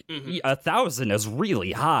 1,000 is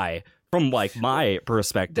really high from my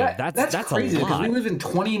perspective. That's crazy a lot. because we live in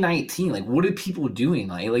 2019. What are people doing? You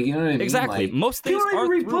know what I mean? Exactly. Most things people don't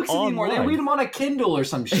even read books anymore. They read them on a Kindle or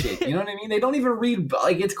some shit. You know what I mean? They don't even read.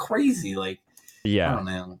 It's crazy. Yeah. I don't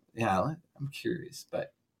know. Yeah, I'm curious,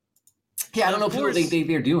 but yeah, I don't know what people think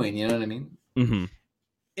they're doing. You know what I mean? Mm-hmm.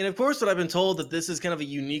 And of course, what I've been told that this is kind of a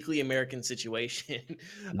uniquely American situation.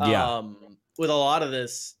 With a lot of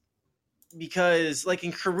this, because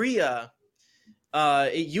in Korea,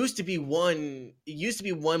 it used to be one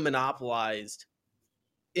monopolized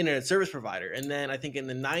internet service provider, and then I think in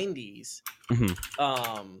the 90s,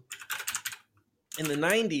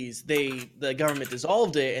 the government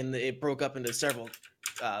dissolved it and it broke up into several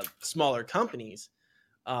smaller companies.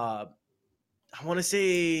 I want to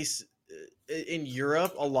say in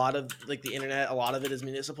Europe, a lot of the internet, a lot of it is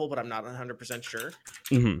municipal, but I'm not 100% sure.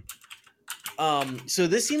 So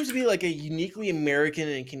this seems to be a uniquely American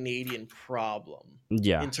and Canadian problem.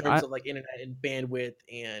 Yeah. In terms of internet and bandwidth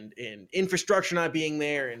and infrastructure not being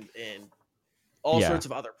there and all sorts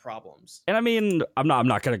of other problems. And I mean, I'm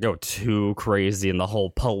not gonna go too crazy in the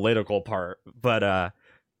whole political part, but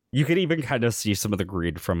you could even kind of see some of the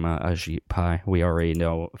greed from Ajit Pai. We already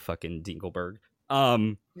know fucking Dinkelberg.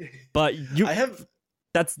 But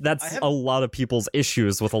that's a lot of people's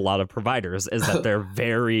issues with a lot of providers is that they're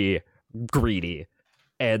very greedy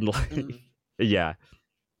and yeah.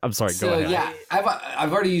 I'm sorry. So go ahead. yeah,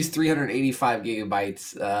 I've already used 385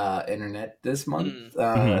 gigabytes internet this month.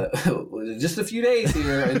 Just a few days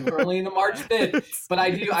here, and we're only in the March 5th. But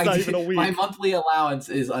my monthly allowance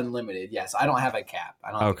is unlimited. Yes, I don't have a cap.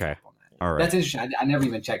 I don't have a cap on that. All right. That's interesting. I never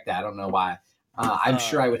even checked that. I don't know why. I'm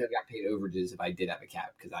sure I would have got paid overages if I did have a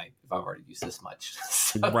cap because I've already used this much.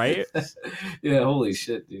 So, right? Yeah. Holy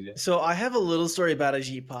shit, dude. So I have a little story about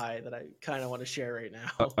Ajit Pai that I kind of want to share right now.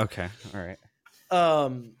 Okay. All right.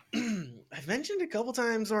 I've mentioned a couple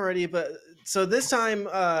times already, but so this time,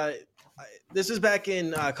 this was back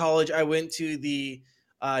in college. I went to the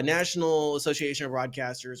National Association of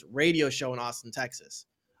Broadcasters radio show in Austin, Texas,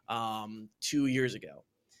 2 years ago.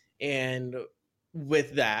 And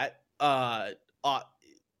with that, Ajit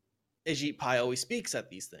Pai always speaks at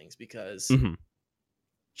these things because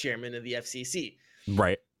chairman of the FCC.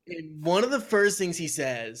 Right. And one of the first things he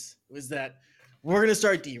says was that we're going to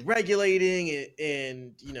start deregulating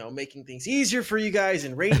and, you know, making things easier for you guys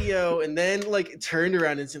in radio. And then like turned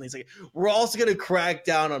around instantly. He's like, we're also going to crack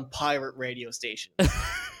down on pirate radio stations.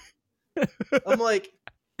 I'm like,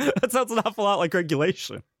 that sounds an awful lot like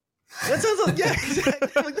regulation. That sounds like, yeah,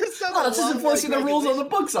 exactly. Like, that sounds that's just enforcing the rules on the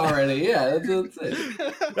books already. Yeah, that's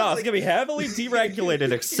it. No, it's going to be heavily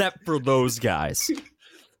deregulated except for those guys.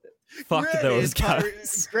 Fuck those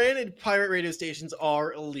guys. Granted, pirate radio stations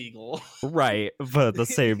are illegal. Right, but at the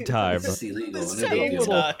same time. It's illegal. At the same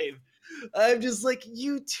time. I'm just like,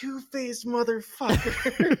 you two-faced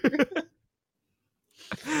motherfucker.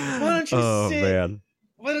 Why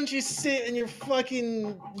don't you sit in your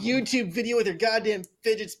fucking YouTube video with your goddamn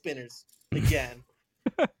fidget spinners again?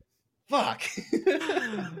 Fuck.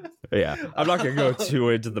 Yeah, I'm not gonna go too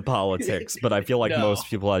into the politics, but I feel like most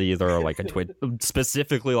people that either are like a Twitch,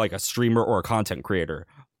 specifically like a streamer or a content creator,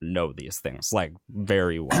 know these things like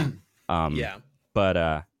very well. Yeah.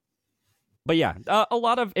 But yeah, a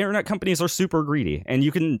lot of internet companies are super greedy, and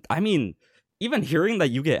you can, I mean, even hearing that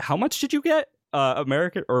you get, how much did you get?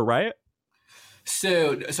 American or Riot?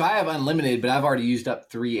 So I have unlimited, but I've already used up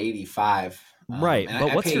 385. Right,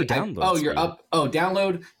 but what's your download? Oh, you're up. Oh,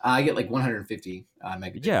 download. I get like 150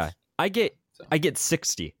 megabits. Yeah, I get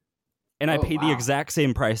 60, and I pay the exact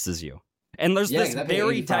same price as you. And there's this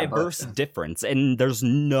very diverse difference, and there's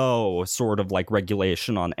no sort of like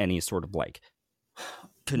regulation on any sort of like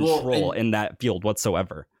control in that field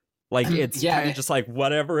whatsoever. Like it's kind of just like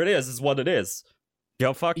whatever it is what it is.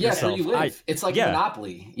 Go fuck yourself. Where you live. It's like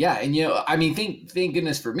Monopoly. Yeah, and you know, I mean, thank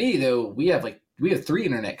goodness for me though, we have 3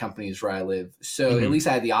 internet companies where I live. So at least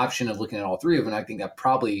I had the option of looking at all 3 of them. And I think that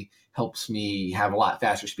probably helps me have a lot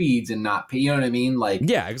faster speeds and not pay, you know what I mean? Like,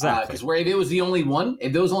 yeah, exactly. Because if there was only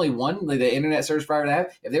one, like the internet service provider I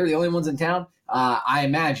have, if they were the only ones in town, I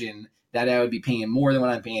imagine that I would be paying more than what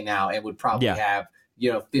I'm paying now and would probably have,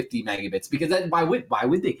 50 megabits because why would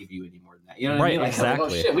they give you any more than that? You know what I mean? Like, exactly.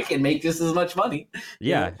 Like, oh shit, we can make just as much money.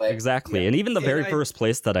 Yeah, exactly. Yeah. And even the very first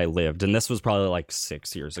place that I lived, and this was probably like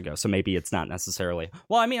 6 years ago, so maybe it's not necessarily.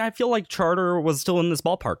 Well, I mean, I feel like Charter was still in this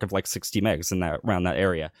ballpark of like 60 megs in that around that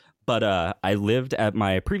area. But I lived at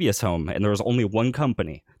my previous home, and there was only one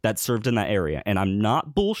company that served in that area, and I'm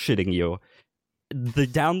not bullshitting you. The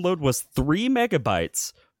download was 3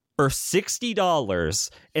 megabytes for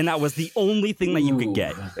 $60, and that was the only thing that you could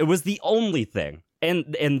get. It was the only thing.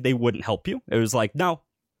 And they wouldn't help you. It was like, no,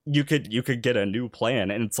 you could get a new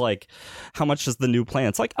plan. And it's like, how much is the new plan?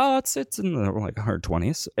 It's like, oh, it's in the like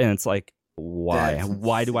 120s. And it's like, why?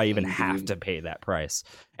 Why do I even have to pay that price?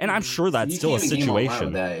 And I'm sure that's still a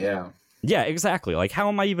situation. Yeah, exactly. Like, how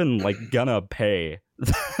am I even like gonna pay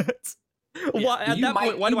that? Why at that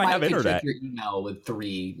point? Why do I have internet? Check your email with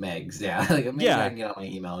 3 megs. Yeah, like maybe I can get on my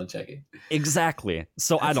email and check it. Exactly.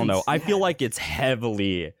 So I don't know. I feel like it's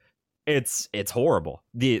heavily. It's horrible.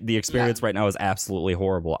 The experience right now is absolutely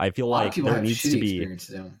horrible. I feel like there needs to be.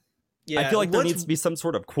 I feel like there needs to be some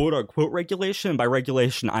sort of quote unquote regulation. By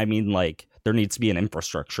regulation, I mean like there needs to be an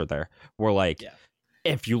infrastructure there where like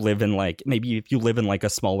if you live in like maybe if you live in like a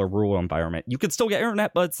smaller rural environment, you could still get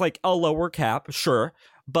internet, but it's like a lower cap, sure,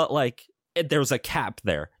 but like there's a cap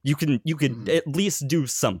there. You could at least do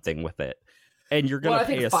something with it, and you're gonna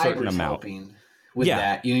pay a certain amount. With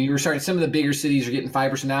that, you were starting. Some of the bigger cities are getting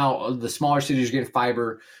fiber, so now the smaller cities are getting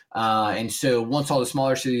fiber, and so once all the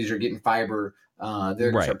smaller cities are getting fiber,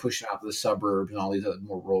 they're gonna start pushing out to the suburbs and all these other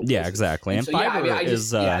more rural places. Yeah, exactly. And so, fiber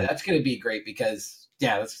is that's gonna be great because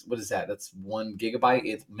that's what is that? That's 1 gigabyte.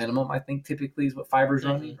 It's minimum, I think, typically is what fiber's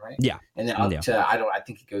running, right? Yeah, and then up to I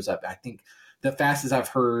think it goes up. I think the fastest I've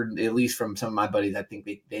heard, at least from some of my buddies, I think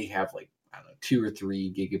they have like I don't know, 2 or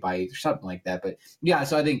 3 gigabytes or something like that. But yeah,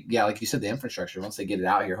 so I think, yeah, like you said, the infrastructure, once they get it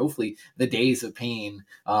out here, hopefully the days of paying,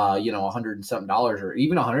 $100 and something or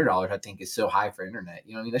even $100, I think is so high for internet.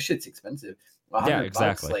 You know what I mean? That shit's expensive. Yeah,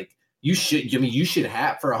 exactly. Bucks, like you should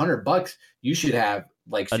have for $100, you should have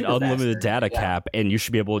like an unlimited data cap, and you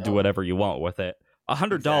should be able to do whatever you want with it.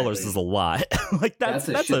 $100 is a lot. Like that's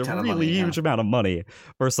a really huge amount of money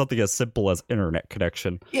for something as simple as internet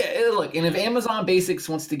connection. Yeah, look, and if Amazon Basics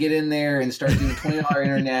wants to get in there and start doing $20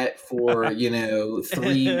 internet for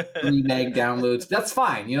 3 meg downloads, that's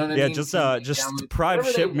fine. You know what I mean? Just Prime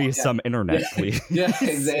ship me some internet, please. Yeah,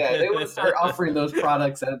 exactly. They want to start offering those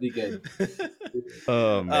products. That'd be good.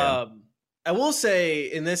 Oh man. I will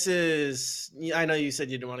say, and this is, I know you said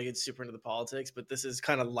you didn't want to get super into the politics, but this is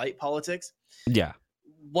kind of light politics. Yeah.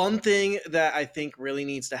 One thing that I think really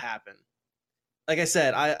needs to happen. Like I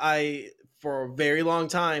said, I for a very long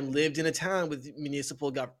time lived in a town with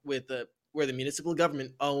where the municipal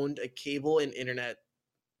government owned a cable and internet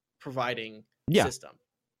providing system.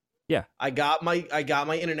 Yeah. I got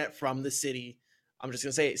my internet from the city. I'm just going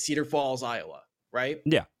to say it, Cedar Falls, Iowa, right?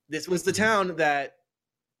 Yeah. This was the town that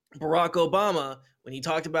Barack Obama, when he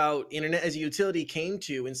talked about internet as a utility, came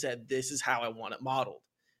to and said, this is how I want it modeled.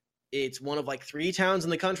 It's one of like 3 towns in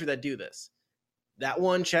the country that do this. That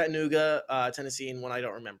one, Chattanooga, Tennessee, and one I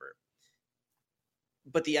don't remember.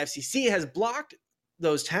 But the FCC has blocked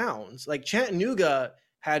those towns. Like Chattanooga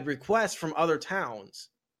had requests from other towns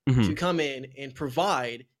to come in and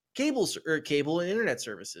provide cable and internet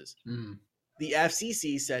services. The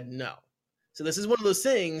FCC said no. So this is one of those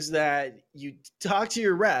things that you talk to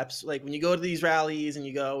your reps, like when you go to these rallies and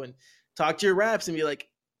you go and talk to your reps and be like,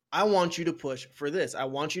 I want you to push for this. I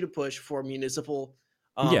want you to push for municipal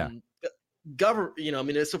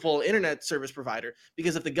municipal internet service provider,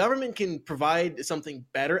 because if the government can provide something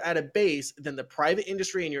better at a base than the private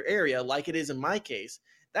industry in your area, like it is in my case,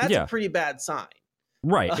 that's a pretty bad sign.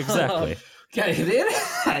 Right, exactly.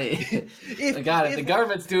 If the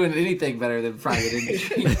government's doing anything better than private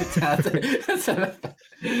industry, I think that's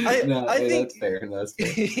fair. That's fair.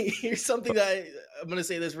 Here's something that I'm going to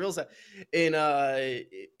say this real sad. And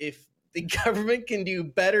if the government can do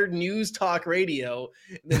better news talk radio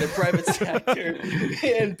than the private sector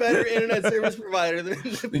and better internet service provider than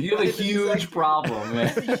you have a huge problem, man.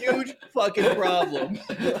 Huge fucking problem.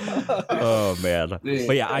 Oh man.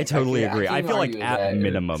 But yeah, I totally agree. I feel like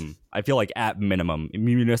at minimum,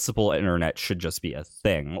 municipal internet should just be a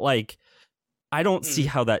thing. Like, I don't see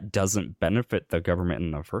how that doesn't benefit the government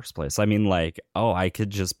in the first place. I mean, like, I could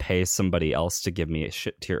just pay somebody else to give me a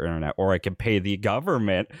shit tier internet, or I could pay the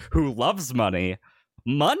government, who loves money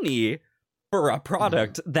for a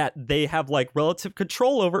product that they have like relative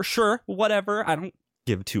control over. Sure, whatever. I don't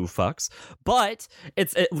give 2 fucks, but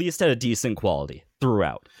it's at least at a decent quality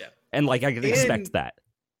throughout. Yeah. And like, I can expect that.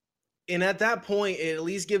 And at that point, it at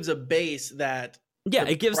least gives a base that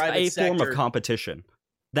it gives a form of competition.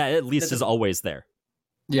 That at least is always there.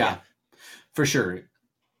 Yeah, for sure.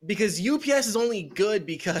 Because UPS is only good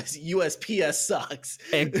because USPS sucks.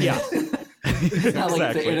 Yeah. It's not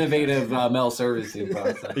like the innovative mail servicing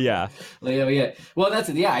process. Yeah. Yeah. Well, that's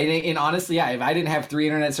it. Yeah. And honestly, if I didn't have 3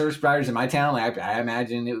 internet service providers in my town, I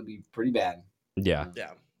imagine it would be pretty bad. Yeah.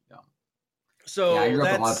 Yeah. So I grew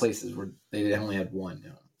up in a lot of places where they only had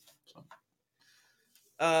 1.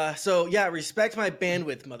 So yeah, respect my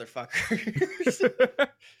bandwidth, motherfuckers.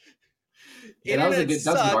 Internet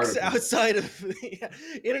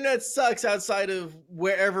sucks outside of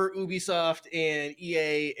wherever Ubisoft and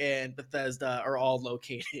EA and Bethesda are all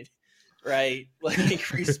located, right? Like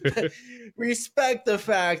respect the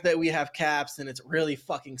fact that we have caps and it's really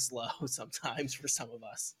fucking slow sometimes for some of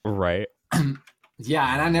us. Right.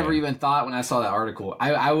 Yeah, and I never even thought when I saw that article,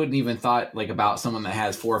 I wouldn't even thought like about someone that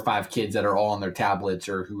has 4 or 5 kids that are all on their tablets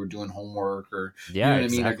or who are doing homework or you know what I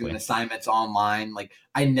mean, or doing assignments online. Like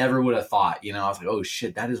I never would have thought, I was like, oh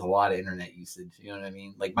shit, that is a lot of internet usage. You know what I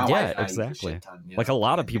mean? Like my wife and I use a shit ton, like a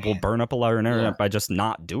lot of people burn up a lot of internet by just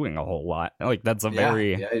not doing a whole lot. Like that's a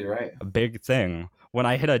very you're right. a big thing. When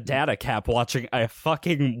I hit a data cap watching a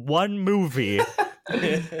fucking one movie,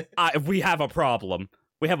 we have a problem.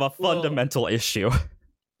 We have a fundamental issue.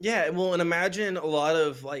 Yeah, well, and imagine a lot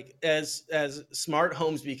of like as smart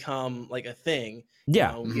homes become like a thing.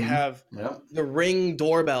 Yeah, you have the Ring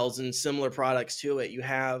doorbells and similar products to it. You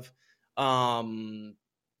have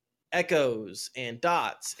Echoes and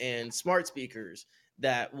Dots and smart speakers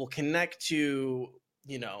that will connect to,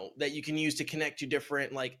 that you can use to connect to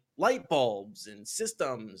different like light bulbs and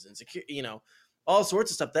systems and secure, all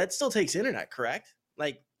sorts of stuff. That still takes internet, correct?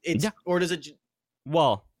 Like it's or does it?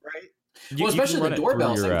 Well, right. Especially the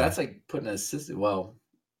doorbells, that's like putting a system. Well,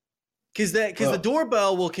 Because the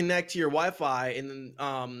doorbell will connect to your Wi-Fi and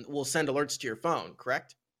then will send alerts to your phone,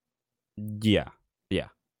 correct? Yeah.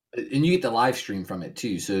 And you get the live stream from it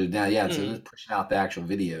too. So now, so it's pushing out the actual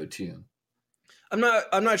video too. I'm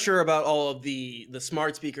not sure about all of the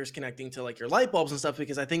smart speakers connecting to like your light bulbs and stuff,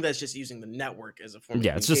 because I think that's just using the network as a form of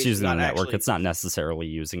it's just using the network. actually... It's not necessarily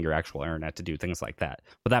using your actual internet to do things like that.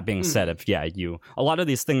 But that being said, a lot of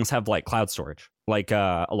these things have like cloud storage. Like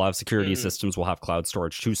a lot of security systems will have cloud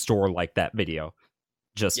storage to store like that video,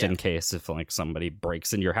 just in case if like somebody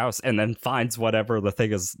breaks in your house and then finds whatever the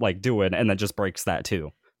thing is like doing and then just breaks that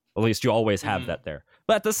too. At least you always have that there.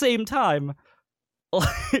 But at the same time,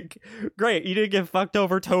 like, great, you didn't get fucked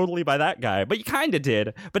over totally by that guy, but you kind of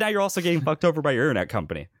did. But now you're also getting fucked over by your internet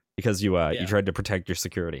company because you tried to protect your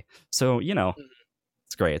security. So,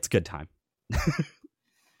 it's great. It's a good time.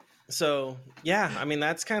 So, yeah, I mean,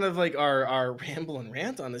 that's kind of like our ramble and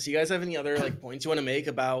rant on this. You guys have any other like points you want to make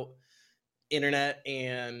about internet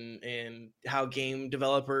and how game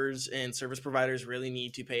developers and service providers really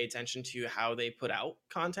need to pay attention to how they put out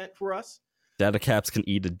content for us? Data caps can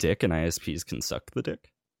eat a dick and ISPs can suck the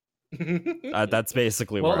dick. That's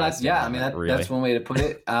basically that's one way to put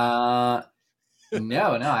it. I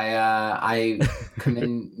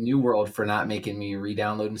commend New World for not making me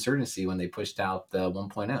re-download Insurgency when they pushed out the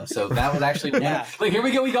 1.0. So that was actually like, here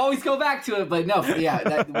we go. We always go back to it, but no,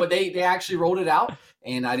 they actually rolled it out,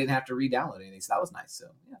 and I didn't have to re-download anything. So that was nice. So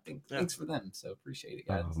thanks for them. So appreciate it,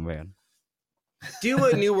 guys. Oh man, do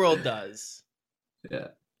what New World does. Yeah.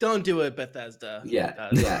 Don't do it, Bethesda. Yeah.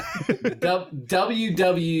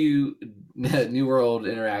 WW New World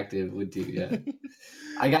Interactive would do. Yeah.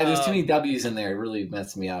 There's too many W's in there. It really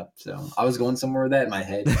messed me up. So I was going somewhere with that in my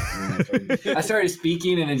head. I started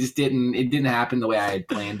speaking, and it didn't happen the way I had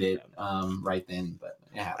planned it right then. But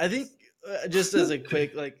yeah, I think just as a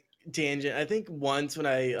quick like tangent, I think once when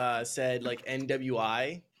I said like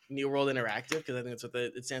NWI, New World Interactive, because I think that's what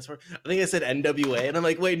it stands for. I think I said NWA, and I'm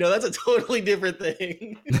like, wait, no, that's a totally different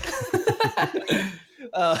thing.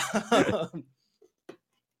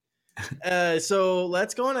 So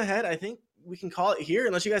let's go on ahead. I think we can call it here,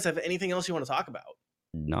 unless you guys have anything else you want to talk about.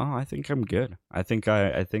 No, I think I'm good. I think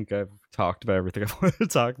I've talked about everything I wanted to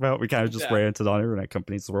talk about. We kind of just ranted on internet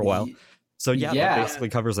companies for a while. So that basically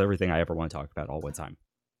covers everything I ever want to talk about all the time.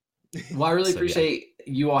 Well, I really appreciate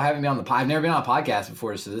you all having me on the pod. I've never been on a podcast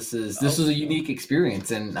before, so this was a unique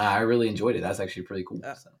experience, and I really enjoyed it. That's actually pretty cool.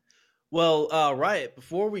 So. Well, Riot,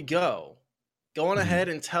 before we go on ahead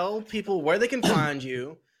and tell people where they can find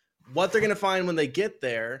you, what they're going to find when they get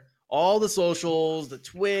there, all the socials, the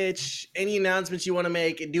Twitch, any announcements you want to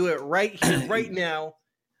make, and do it right here, right now.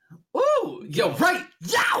 Ooh, right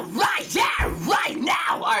now.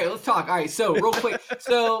 All right, let's talk. All right, so real quick.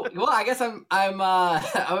 I guess I'm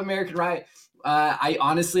American Riot. I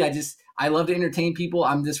honestly, I love to entertain people.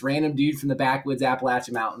 I'm this random dude from the backwoods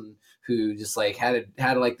Appalachian Mountain who just like had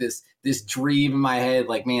like this dream in my head,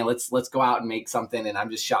 like, man, let's go out and make something. And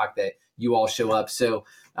I'm just shocked that you all show up. So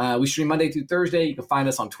we stream Monday through Thursday. You can find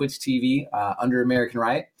us on Twitch TV under American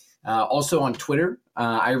Riot. Also on Twitter.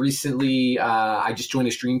 I recently I just joined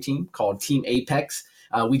a stream team called Team Apex.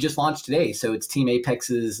 We just launched today, so it's Team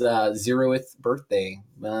Apex's 0th birthday,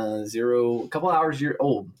 a couple hours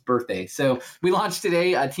old birthday. So we launched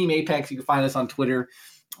today, Team Apex. You can find us on Twitter,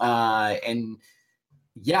 and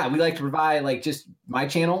we like to provide like just my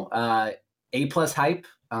channel, A+ hype,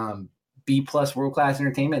 B+ world class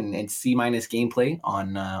entertainment, and C- gameplay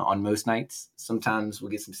on most nights. Sometimes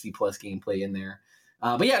we'll get some C+ gameplay in there.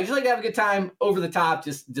 But yeah, just like to have a good time, over the top,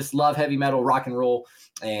 just love heavy metal, rock and roll,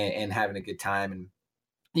 and having a good time. And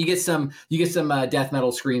you get some death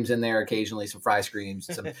metal screams in there occasionally, some fry screams,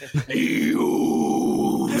 some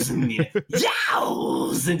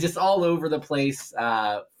yows, and just all over the place.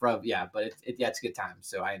 But it's a good time,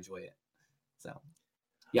 so I enjoy it. So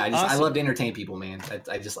yeah, Awesome. I love to entertain people, man.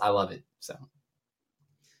 I love it. So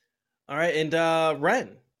all right, and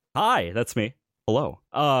Ren. Hi, that's me. Hello.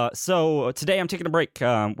 So today I'm taking a break.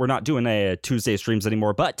 We're not doing a Tuesday streams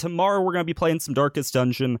anymore, but tomorrow we're going to be playing some Darkest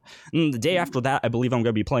Dungeon. And the day after that, I believe I'm going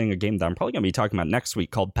to be playing a game that I'm probably going to be talking about next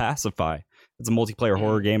week called Pacify. It's a multiplayer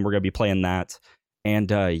horror game. We're going to be playing that. And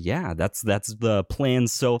that's the plan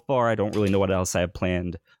so far. I don't really know what else I have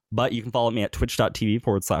planned, but you can follow me at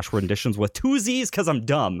twitch.tv/renditions with 2 Z's because I'm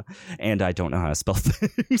dumb and I don't know how to spell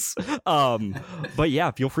things. But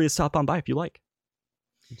yeah, feel free to stop on by if you like.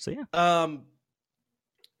 So yeah.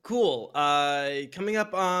 Cool. Coming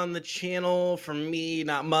up on the channel for me,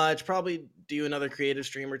 not much. Probably do another creative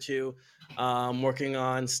stream or two. Working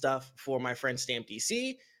on stuff for my friend Stamp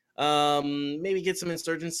DC. Maybe get some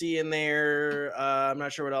Insurgency in there. I'm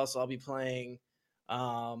not sure what else I'll be playing.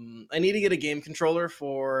 I need to get a game controller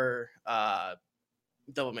for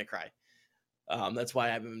Devil May Cry. That's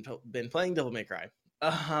why I've been playing Devil May Cry.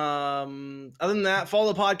 Other than that,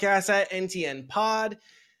 follow the podcast at NTN Pod.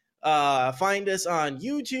 Find us on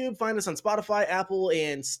YouTube, find us on Spotify, Apple,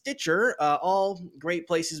 and Stitcher. All great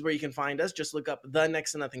places where you can find us. Just look up the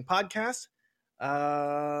Next to Nothing podcast.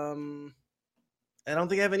 I don't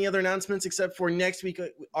think I have any other announcements except for next week.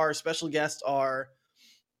 Our special guests are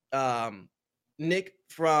Nick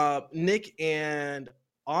and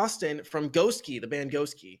Austin from Ghost Key, the band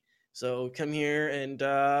Ghost Key. So come here and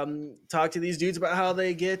talk to these dudes about how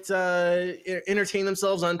they get entertain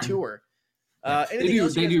themselves on tour. They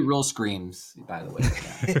do real screams, by the way.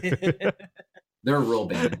 Yeah. They're a real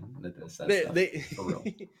band. For real.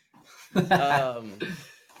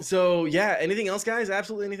 So yeah, anything else, guys?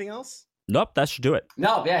 Absolutely anything else? Nope, that should do it.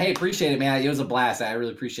 No, yeah, hey, appreciate it, man. It was a blast. I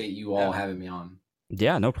really appreciate you all having me on.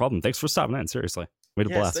 Yeah, no problem. Thanks for stopping in. Seriously, we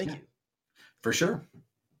had a blast. Thank you. For sure.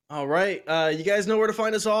 All right, you guys know where to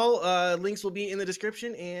find us all. Links will be in the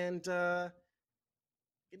description, and goodbye.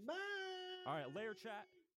 All right, later, chat.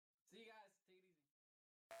 See you guys.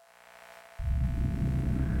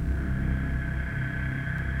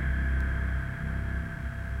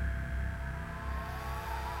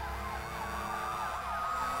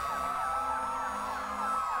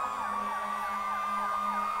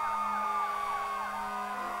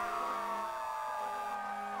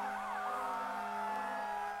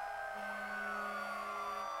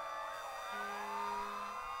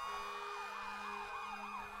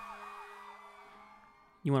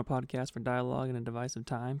 You want a podcast for dialogue in a device of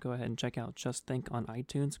time? Go ahead and check out Just Think on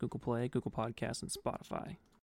iTunes, Google Play, Google Podcasts, and Spotify.